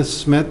talked to Ms.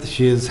 Smith.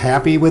 She is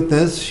happy with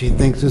this. She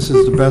thinks this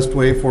is the best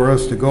way for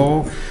us to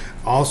go.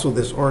 Also,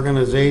 this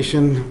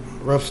organization,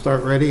 Rough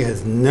Start Ready,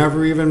 has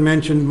never even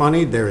mentioned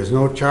money. There is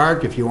no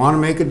charge. If you want to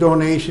make a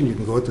donation, you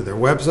can go to their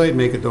website,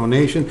 make a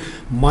donation.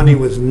 Money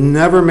was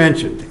never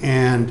mentioned.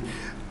 And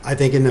I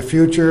think in the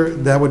future,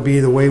 that would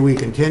be the way we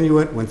continue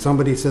it. When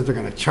somebody says they're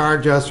going to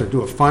charge us or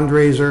do a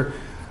fundraiser,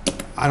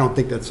 I don't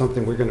think that's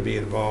something we're going to be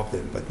involved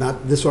in. But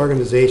not this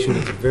organization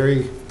is a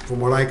very, from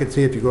what I could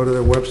see, if you go to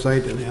their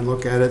website and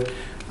look at it,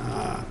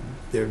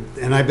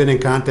 and I've been in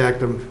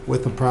contact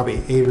with them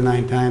probably 8 or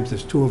 9 times.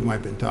 There's 2 of them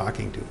I've been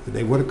talking to.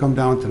 They would have come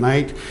down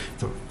tonight.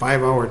 It's a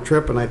 5-hour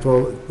trip, and I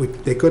told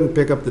they couldn't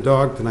pick up the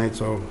dog tonight,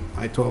 so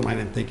I told them I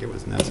didn't think it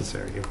was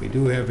necessary. If we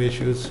do have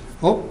issues,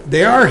 oh,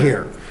 they are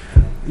here.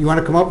 You want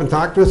to come up and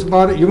talk to us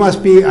about it? You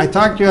must be. Did I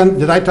talk to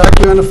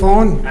you on the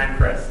phone? I'm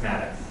Chris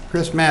Maddox.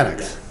 Chris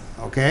Maddox. Yes.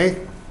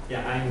 Okay.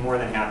 Yeah, I'm more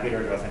than happy to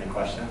address any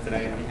questions that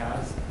anybody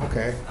has.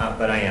 Okay.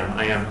 But I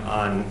am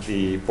on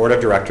the board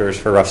of directors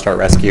for Rough Start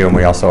Rescue, and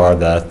we also are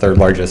the 3rd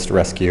largest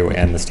rescue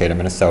in the state of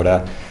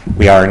Minnesota.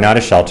 We are not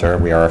a shelter.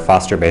 We are a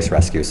foster-based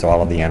rescue, so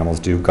all of the animals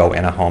do go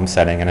in a home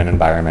setting, in an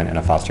environment, in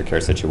a foster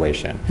care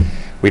situation.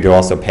 We do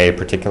also pay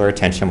particular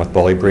attention with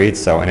bully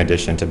breeds, so in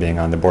addition to being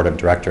on the board of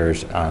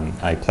directors,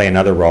 I play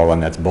another role,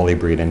 and that's bully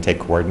breed intake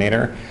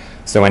coordinator.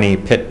 So any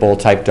pit bull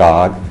type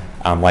dog,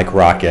 like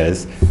Rock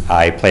is,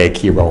 I play a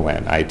key role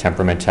in. I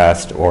temperament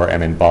test or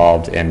am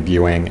involved in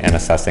viewing and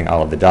assessing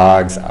all of the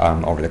dogs.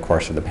 Over the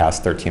course of the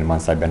past 13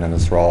 months I've been in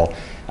this role,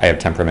 I have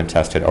temperament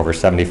tested over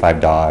 75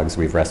 dogs.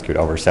 We've rescued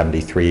over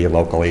 73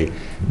 locally,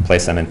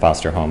 placed them in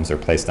foster homes or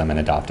placed them in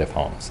adoptive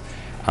homes.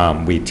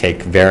 We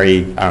take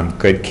very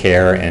good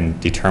care in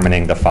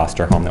determining the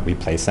foster home that we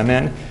place them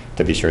in,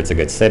 to be sure it's a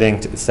good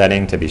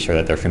setting, to be sure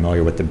that they're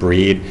familiar with the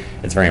breed.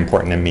 It's very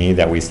important to me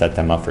that we set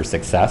them up for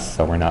success,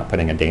 so we're not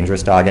putting a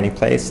dangerous dog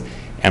anyplace.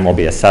 And we'll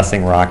be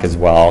assessing Rock as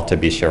well to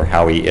be sure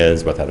how he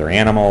is with other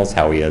animals,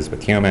 how he is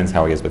with humans,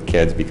 how he is with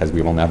kids, because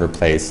we will never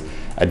place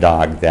a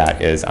dog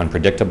that is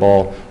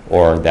unpredictable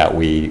or that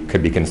we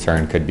could be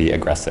concerned could be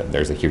aggressive.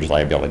 There's a huge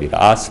liability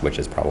to us, which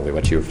is probably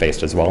what you've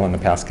faced as well in the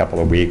past couple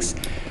of weeks.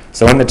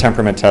 So in the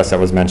temperament test that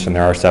was mentioned,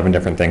 there are 7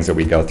 different things that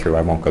we go through.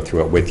 I won't go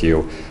through it with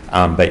you.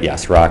 But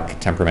yes, Rock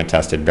temperament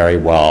tested very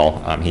well.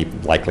 He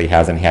likely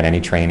hasn't had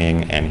any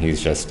training, and he's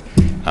just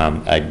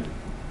a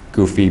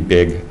goofy,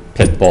 big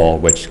pit bull,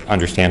 which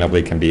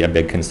understandably can be a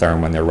big concern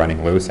when they're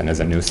running loose and is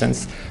a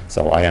nuisance.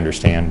 So I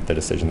understand the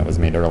decision that was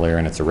made earlier,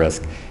 and it's a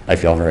risk. I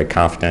feel very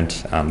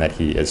confident that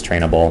he is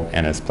trainable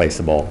and is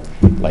placeable,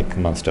 like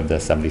most of the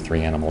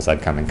 73 animals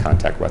I've come in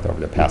contact with over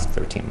the past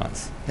 13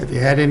 months. Have you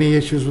had any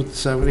issues with the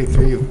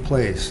 73 you've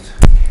placed?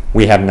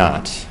 We have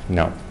not,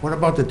 no. What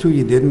about the 2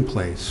 you didn't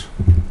place?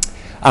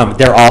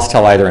 They're all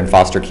still either in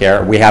foster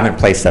care. We haven't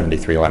placed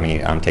 73. Let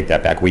me take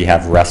that back. We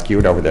have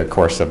rescued over the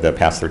course of the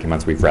past 13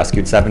 months. We've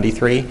rescued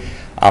 73.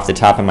 Off the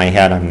top of my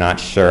head, I'm not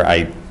sure.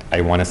 I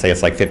want to say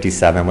it's like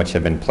 57 which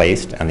have been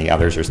placed, and the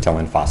others are still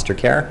in foster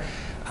care.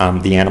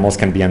 The animals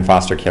can be in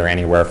foster care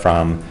anywhere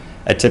from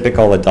a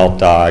typical adult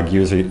dog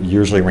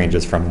usually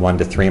ranges from 1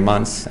 to 3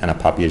 months, and a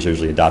puppy is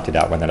usually adopted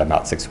out within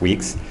about 6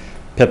 weeks.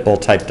 Pit bull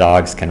type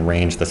dogs can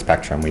range the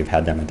spectrum. We've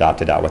had them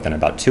adopted out within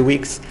about 2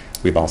 weeks.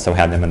 We've also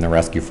had them in the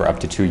rescue for up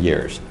to 2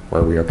 years,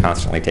 where we are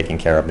constantly taking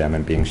care of them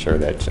and being sure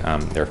that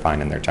they're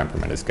fine and their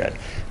temperament is good.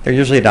 They're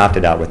usually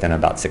adopted out within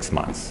about 6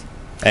 months.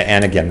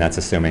 And again, that's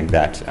assuming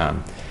that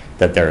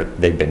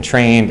they've been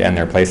trained and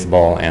they're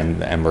placeable,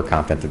 and we're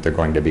confident that they're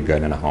going to be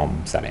good in a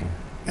home setting.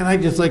 And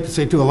I'd just like to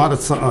say, too, a lot of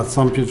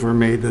assumptions were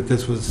made that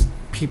this was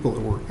people that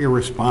were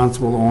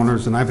irresponsible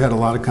owners, and I've had a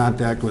lot of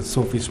contact with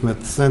Sophie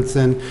Smith since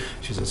then.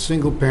 She's a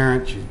single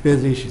parent, she's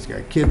busy, she's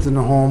got kids in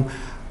the home.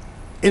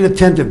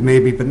 Inattentive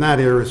maybe, but not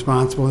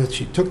irresponsible.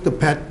 She took the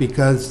pet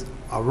because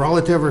a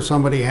relative or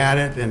somebody had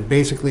it, and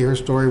basically her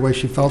story was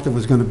she felt it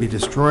was going to be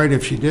destroyed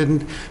if she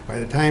didn't. By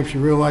the time she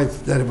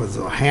realized that it was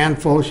a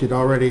handful, she'd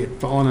already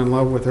fallen in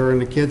love with her and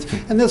the kids.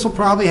 And this will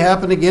probably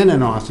happen again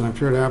in Austin. I'm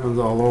sure it happens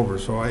all over.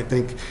 So I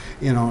think,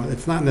 you know,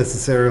 it's not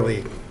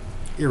necessarily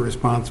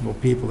irresponsible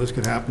people. This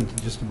could happen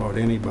to just about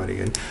anybody.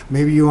 And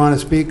maybe you want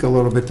to speak a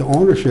little bit to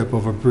ownership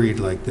of a breed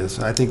like this.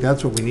 I think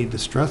that's what we need to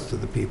stress to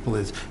the people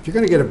is if you're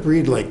going to get a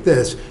breed like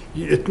this,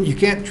 you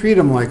can't treat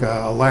them like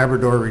a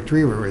Labrador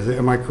Retriever.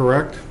 Am I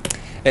correct?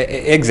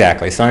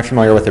 Exactly. So I'm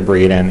familiar with the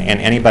breed, and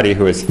anybody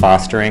who is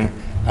fostering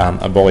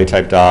a bully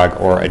type dog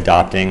or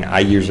adopting, I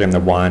usually am the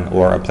one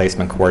or a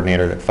placement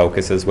coordinator that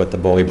focuses with the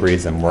bully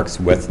breeds and works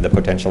with the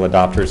potential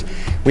adopters.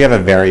 We have a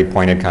very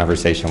pointed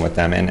conversation with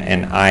them,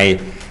 and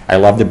I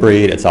love the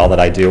breed. It's all that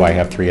I do. I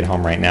have 3 at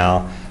home right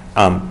now.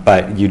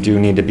 But you do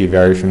need to be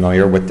very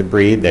familiar with the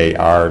breed. They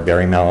are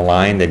very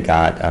malaligned. They've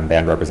got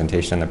bad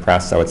representation in the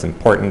press, so it's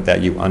important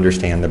that you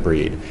understand the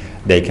breed.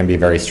 They can be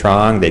very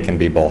strong. They can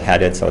be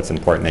bullheaded, so it's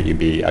important that you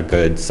be a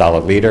good,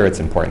 solid leader. It's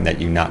important that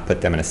you not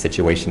put them in a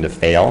situation to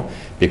fail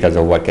because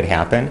of what could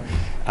happen.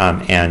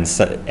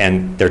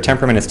 And their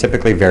temperament is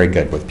typically very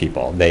good with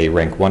people. They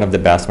rank one of the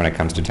best when it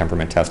comes to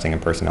temperament testing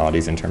and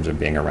personalities in terms of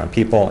being around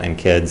people and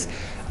kids.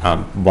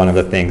 One of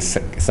the things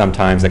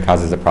sometimes that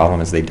causes a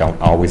problem is they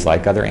don't always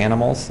like other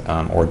animals,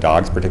 or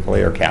dogs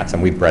particularly, or cats,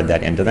 and we bred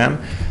that into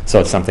them. So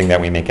it's something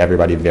that we make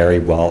everybody very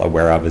well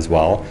aware of as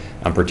well,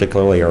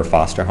 particularly our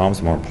foster homes.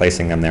 When we're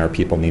placing them there,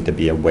 people need to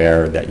be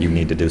aware that you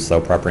need to do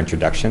slow, proper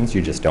introductions.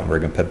 You just don't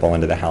bring a pit bull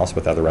into the house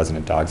with other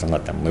resident dogs and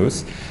let them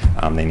loose.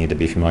 They need to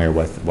be familiar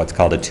with what's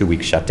called a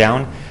 2-week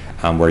shutdown,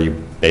 where you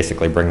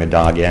basically bring the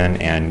dog in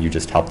and you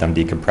just help them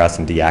decompress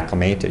and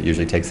deacclimate. It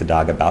usually takes the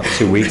dog about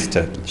 2 weeks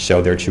to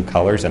show their true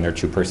colors and their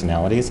true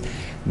personalities.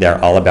 They're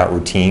all about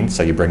routine,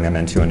 so you bring them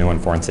into a new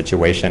and foreign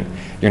situation.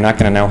 You're not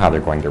going to know how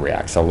they're going to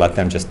react, so let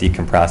them just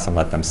decompress and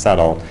let them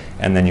settle,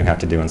 and then you have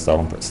to do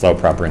slow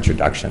proper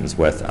introductions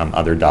with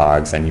other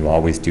dogs, and you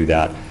always do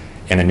that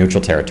in a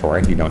neutral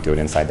territory. You don't do it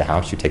inside the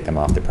house. You take them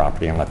off the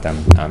property and let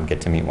them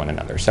get to meet one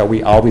another. So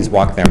we always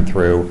walk them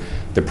through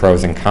the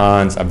pros and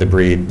cons of the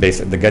breed,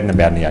 basically the good and the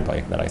bad and the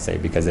ugly, that I say,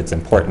 because it's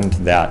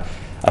important that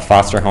a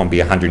foster home be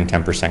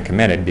 110%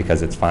 committed,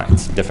 because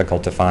it's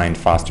difficult to find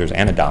fosters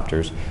and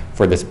adopters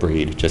for this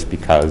breed, just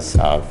because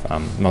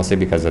of, mostly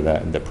because of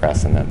the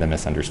press and the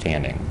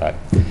misunderstanding. But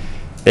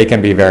they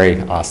can be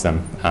very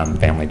awesome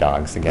family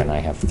dogs. Again, I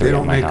have 3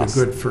 at my house.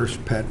 They don't make a good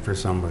first pet for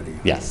somebody.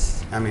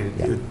 Yes. I mean,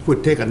 it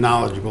would take a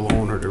knowledgeable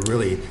owner to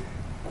really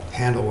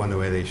handle one the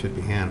way they should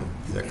be handled.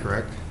 Is that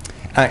correct?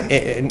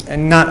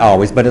 Not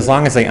always, but as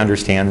long as they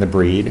understand the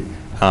breed,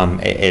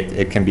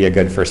 it can be a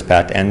good first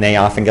pet, and they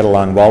often get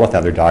along well with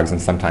other dogs and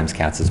sometimes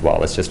cats as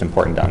well. It's just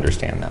important to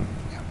understand them.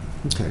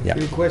 Okay. Yeah.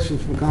 Any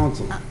questions from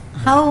council?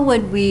 How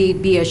would we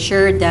be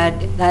assured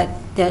that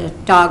the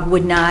dog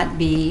would not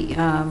be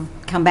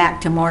come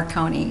back to Moore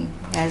County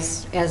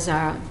as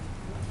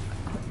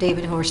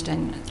David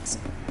Horston?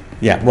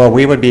 Yeah, well,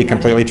 we would be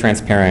completely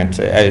transparent.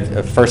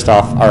 First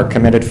off, our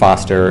committed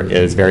foster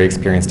is very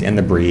experienced in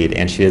the breed,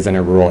 and she is in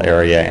a rural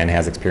area and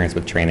has experience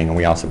with training, and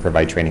we also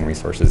provide training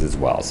resources as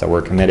well. So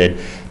we're committed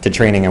to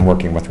training and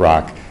working with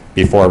Rock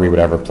before we would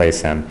ever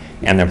place him.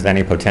 And with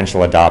any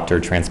potential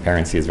adopter,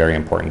 transparency is very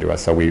important to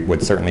us. So we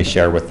would certainly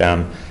share with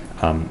them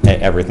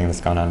everything that's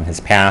gone on in his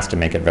past and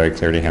make it very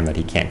clear to him that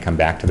he can't come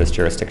back to this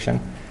jurisdiction.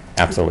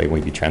 Absolutely,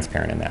 we'd be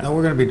transparent in that. Now,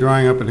 we're going to be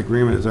drawing up an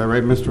agreement, is that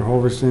right, Mr.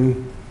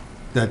 Hoverson?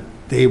 That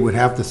they would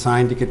have to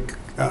sign to get,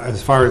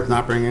 as far as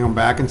not bringing them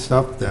back and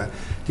stuff, to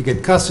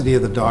get custody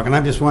of the dog. And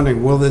I'm just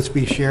wondering, will this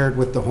be shared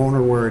with the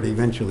owner where it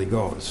eventually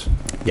goes?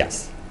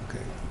 Yes.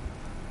 Okay.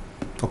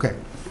 Okay.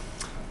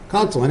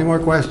 Council, any more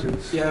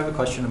questions? Yeah, I have a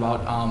question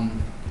about,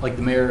 like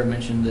the mayor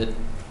mentioned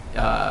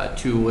that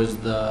 2 was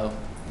the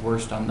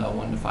worst on the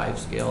 1 to 5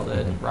 scale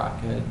that Rock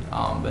had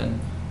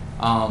been.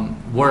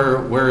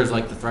 Where is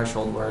like the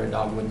threshold where a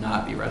dog would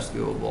not be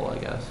rescuable, I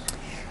guess?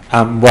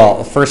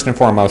 Well, first and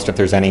foremost, if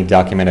there's any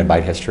documented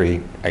bite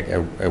history,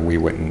 we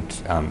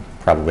wouldn't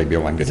probably be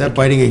willing to Is take. that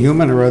biting a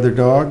human or other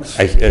dogs?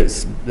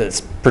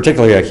 It's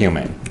particularly a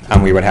human.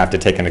 We would have to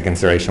take into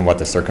consideration what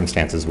the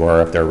circumstances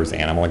were if there was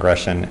animal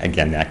aggression.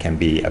 Again, that can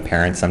be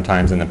apparent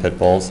sometimes in the pit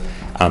bulls,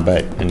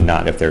 but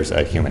not if there's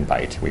a human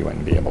bite. We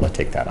wouldn't be able to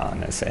take that on.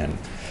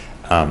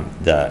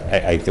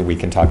 We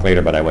can talk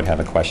later, but I would have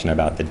a question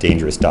about the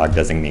dangerous dog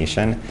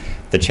designation.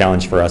 The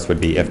challenge for us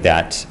would be if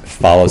that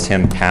follows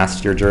him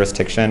past your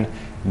jurisdiction,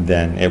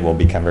 then it will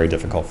become very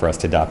difficult for us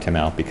to adopt him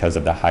out because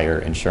of the higher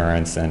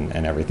insurance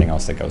and everything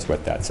else that goes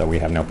with that. So we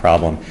have no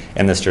problem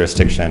in this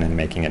jurisdiction in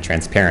making it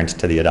transparent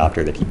to the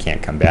adopter that he can't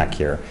come back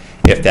here.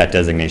 If that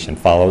designation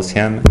follows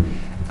him,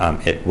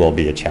 it will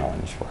be a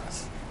challenge for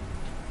us.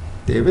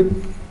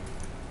 David?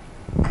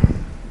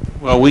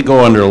 Well, we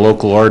go under a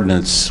local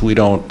ordinance. We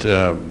don't,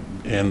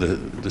 and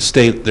the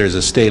state, there's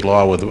a state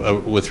law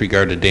with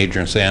regard to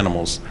dangerous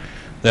animals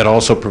that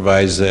also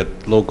provides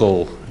that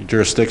local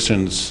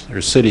jurisdictions or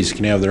cities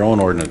can have their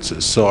own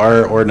ordinances. So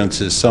our ordinance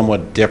is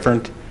somewhat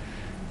different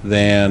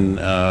than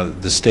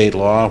the state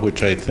law,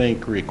 which I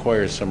think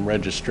requires some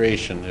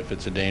registration if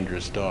it's a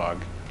dangerous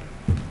dog.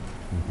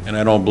 And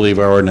I don't believe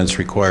our ordinance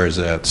requires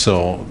that.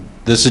 So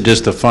this is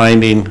just a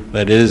finding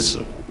that is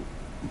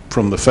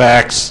from the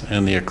facts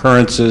and the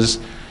occurrences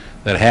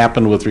that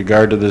happened with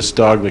regard to this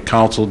dog. The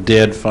council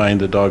did find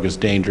the dog is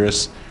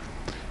dangerous,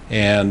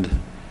 and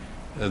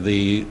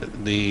the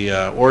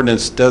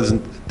ordinance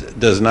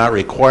does not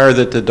require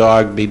that the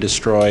dog be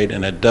destroyed,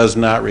 and it does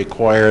not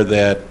require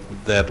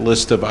that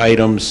list of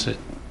items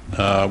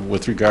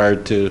with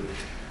regard to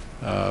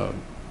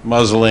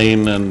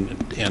muzzling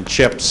and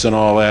chips and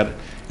all that.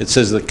 It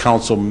says the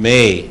council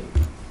may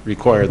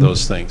require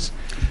those things.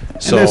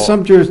 And there's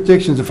some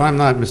jurisdictions, if I'm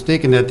not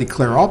mistaken, that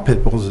declare all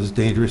pit bulls as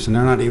dangerous, and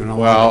they're not even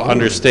allowed. Well,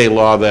 under state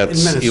law,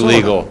 that's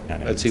illegal. Yeah,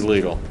 That's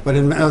illegal. But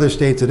in other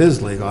states, it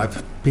is legal.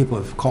 People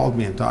have called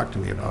me and talked to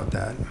me about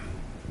that.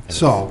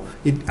 So,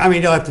 I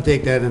mean, you'll have to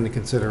take that into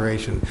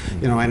consideration.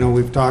 You know, I know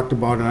we've talked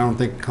about it. I don't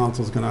think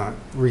council's going to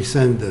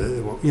rescind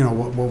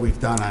what we've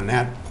done on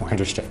that point.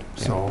 Understood.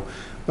 Yeah. So,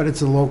 but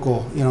it's a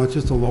local, it's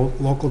just a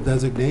local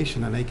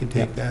designation, and they can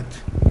take that.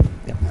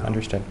 Yeah,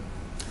 understood.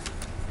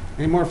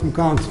 Any more from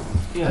council?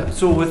 Yeah,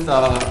 so with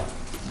the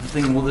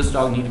thing, will this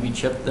dog need to be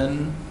chipped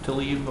then to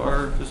leave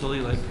our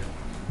facility? Like,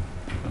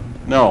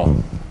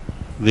 No.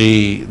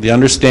 The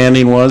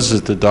understanding was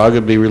that the dog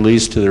would be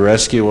released to the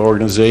rescue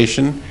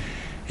organization,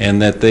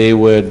 and that they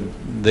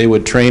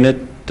would train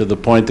it to the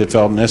point they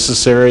felt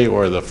necessary,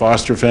 or the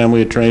foster family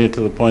would train it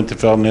to the point they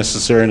felt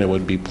necessary, and it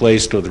would be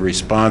placed with a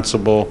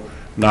responsible,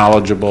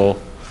 knowledgeable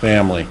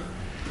family.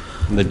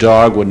 And the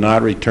dog would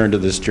not return to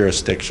this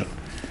jurisdiction.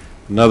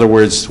 In other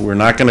words, we're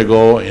not going to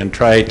go and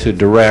try to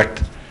direct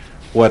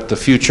what the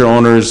future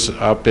owners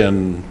up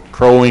in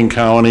Crow Wing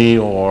County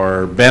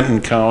or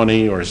Benton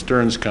County or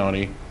Stearns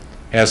County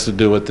has to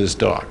do with this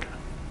dog.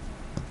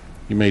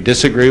 You may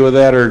disagree with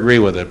that or agree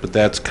with it, but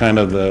that's kind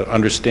of the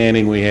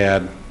understanding we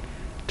had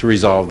to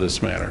resolve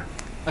this matter.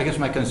 I guess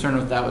my concern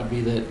with that would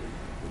be that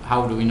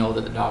how do we know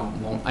that the dog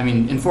won't, I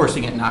mean,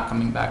 enforcing it not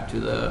coming back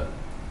to the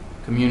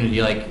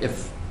community, like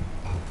if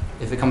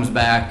it comes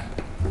back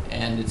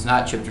and it's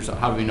not chipped or something,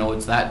 how do we know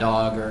it's that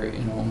dog or,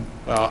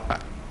 Well,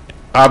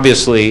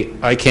 obviously,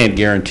 I can't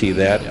guarantee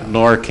that, Yeah.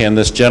 nor can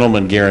this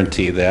gentleman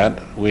guarantee that.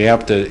 We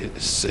have to,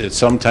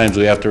 sometimes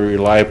we have to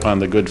rely upon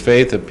the good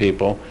faith of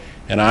people,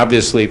 and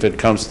obviously, if it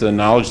comes to the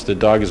knowledge the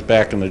dog is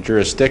back in the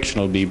jurisdiction,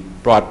 it'll be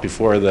brought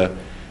before the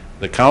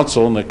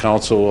council, and the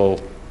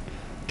council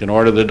can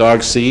order the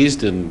dog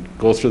seized and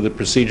go through the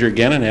procedure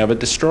again and have it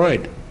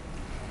destroyed.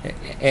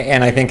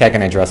 And I think I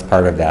can address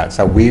part of that.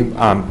 So we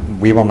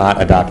will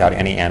not adopt out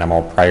any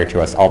animal prior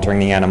to us altering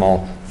the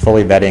animal,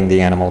 fully vetting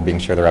the animal, being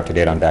sure they're up to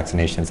date on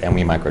vaccinations, and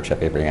we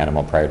microchip every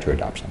animal prior to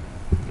adoption.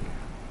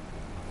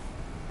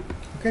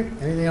 Okay,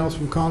 anything else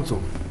from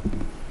council?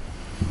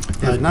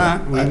 If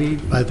not, we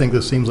need, I think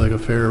this seems like a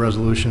fair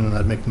resolution, and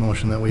I'd make the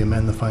motion that we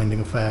amend the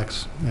finding of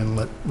facts and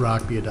let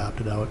ROC be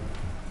adopted out to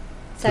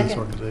this Second.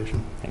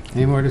 organization.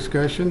 any more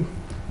discussion?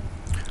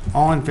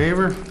 All in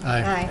favor?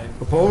 Aye.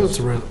 Opposed?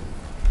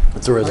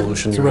 It's a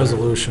resolution. It's a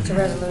resolution. It's a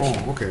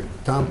resolution. Oh, okay.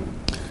 Tom?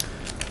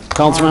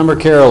 Councilmember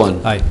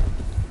Carolyn. Aye.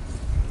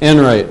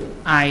 Enright.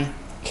 Aye.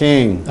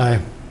 King. Aye.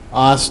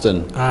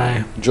 Austin.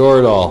 Aye.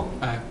 Jordahl.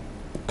 Aye.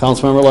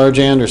 Councilmember Large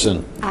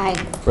Anderson. Aye.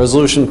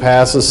 Resolution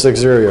passes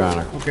 6-0, Your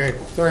Honor. Okay,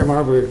 sorry,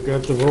 Marbury, we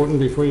got the voting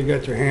before you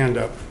got your hand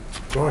up.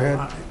 Go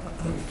ahead.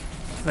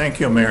 Thank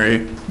you,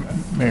 Mayor.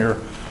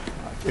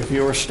 If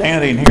you were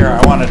standing here,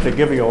 I wanted to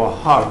give you a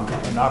hug,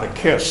 not a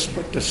kiss,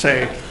 but to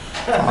say,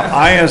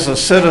 I as a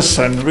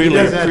citizen really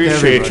does that to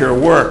appreciate everybody. your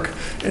work.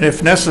 And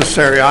if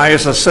necessary, I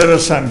as a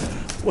citizen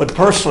would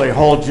personally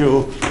hold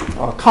you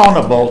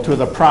accountable to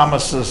the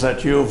promises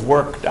that you've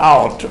worked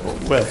out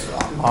with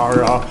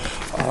our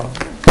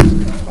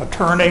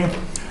attorney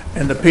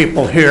and the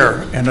people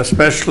here. And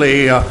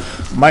especially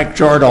Mike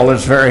Jordahl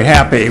is very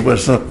happy. He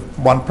was the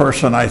one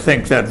person I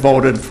think that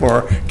voted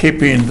for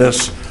keeping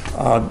this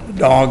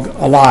dog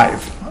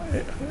alive.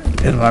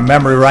 Is my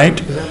memory right?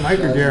 Is that Mike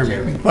or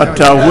Jeremy? But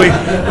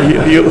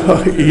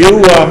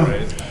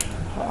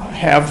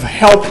have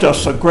helped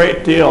us a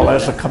great deal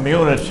as a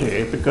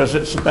community, because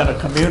it's been a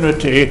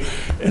community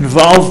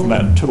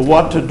involvement to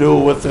what to do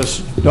with this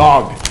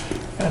dog.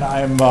 And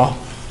I'm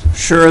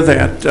sure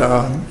that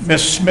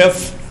Ms.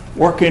 Smith,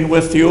 working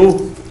with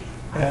you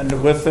and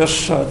with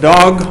this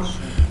dog,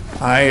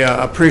 I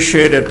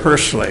appreciate it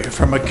personally.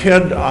 From a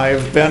kid,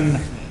 I've been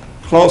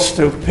close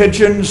to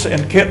pigeons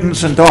and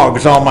kittens and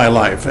dogs all my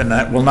life, and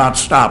that will not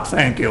stop.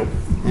 Thank you.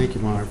 Thank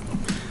you, Mark.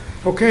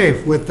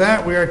 Okay, with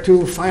that, we are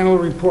to final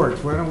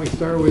reports. Why don't we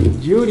start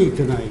with Judy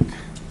tonight?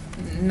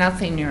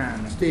 Nothing, Your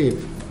Honor.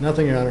 Steve?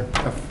 Nothing, Your Honor.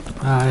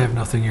 I have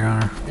nothing, Your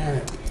Honor.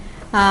 Janet?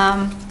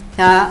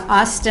 The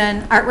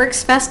Austin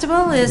Artworks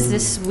Festival is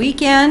this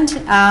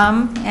weekend,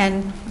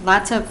 and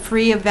lots of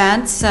free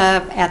events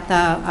at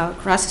the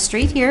across the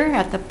street here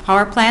at the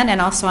power plant and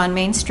also on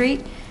Main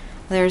Street.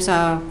 There's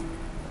a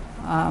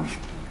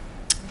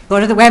go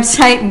to the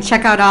website and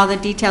check out all the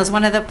details.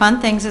 One of the fun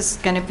things is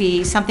going to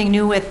be something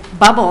new with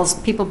bubbles,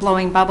 people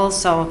blowing bubbles,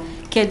 so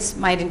kids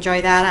might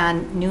enjoy that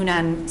on noon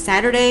on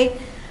Saturday.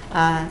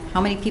 How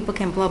many people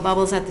can blow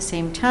bubbles at the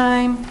same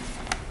time?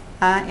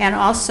 And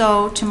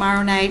also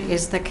tomorrow night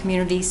is the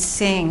Community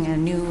Sing, a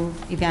new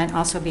event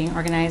also being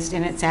organized,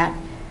 and it's at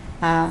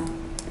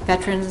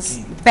Veterans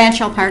Band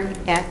Shell Park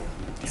at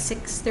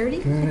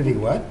 6:30. Community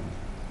what?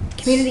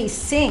 Community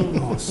Sing.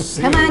 Oh,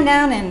 sing. Come on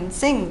down and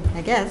sing,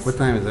 I guess. What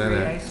time is that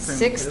at?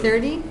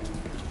 6:30?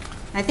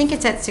 I think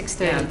it's at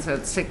 6:30. Yeah, it's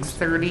at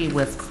 6:30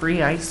 with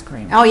free ice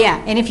cream. Oh,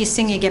 yeah, and if you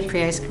sing, you get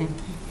free ice cream.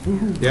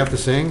 You have to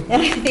sing?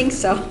 I think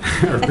so. Or I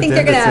think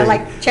they're pretend to gonna sing.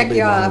 like check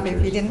you off if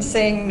monitors. you didn't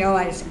sing, no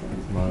ice cream.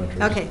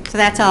 Monitors. Okay, so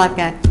that's all I've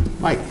got.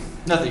 Mike?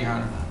 Nothing, Your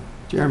Honor.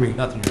 Jeremy?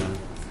 Nothing, Your Honor.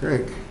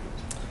 Greg?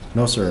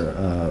 No,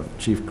 sir.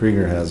 Chief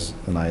Krieger has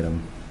an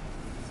item.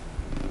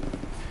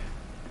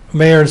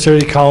 Mayor and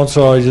City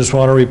Council, I just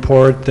want to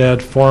report that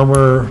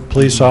former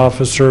police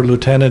officer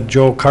Lieutenant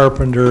Joe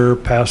Carpenter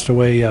passed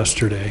away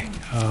yesterday.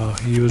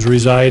 He was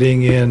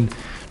residing in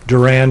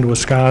Durand,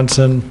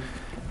 Wisconsin,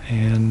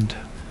 and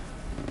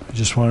I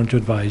just wanted to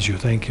advise you.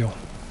 Thank you.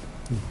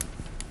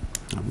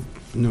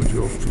 No,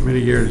 Joe, for many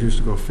years, used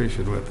to go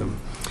fishing with him.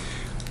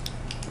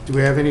 Do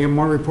we have any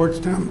more reports,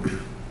 Tom?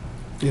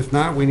 If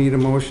not, we need a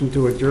motion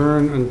to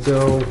adjourn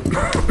until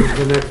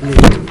the next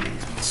meeting.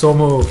 So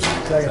moved.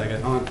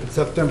 Second. On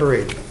September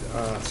 8th.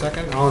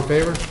 Second, all in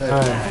favor?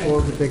 Aye.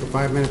 We'll take a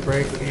 5-minute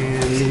break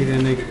and meet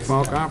in a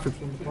small conference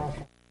room.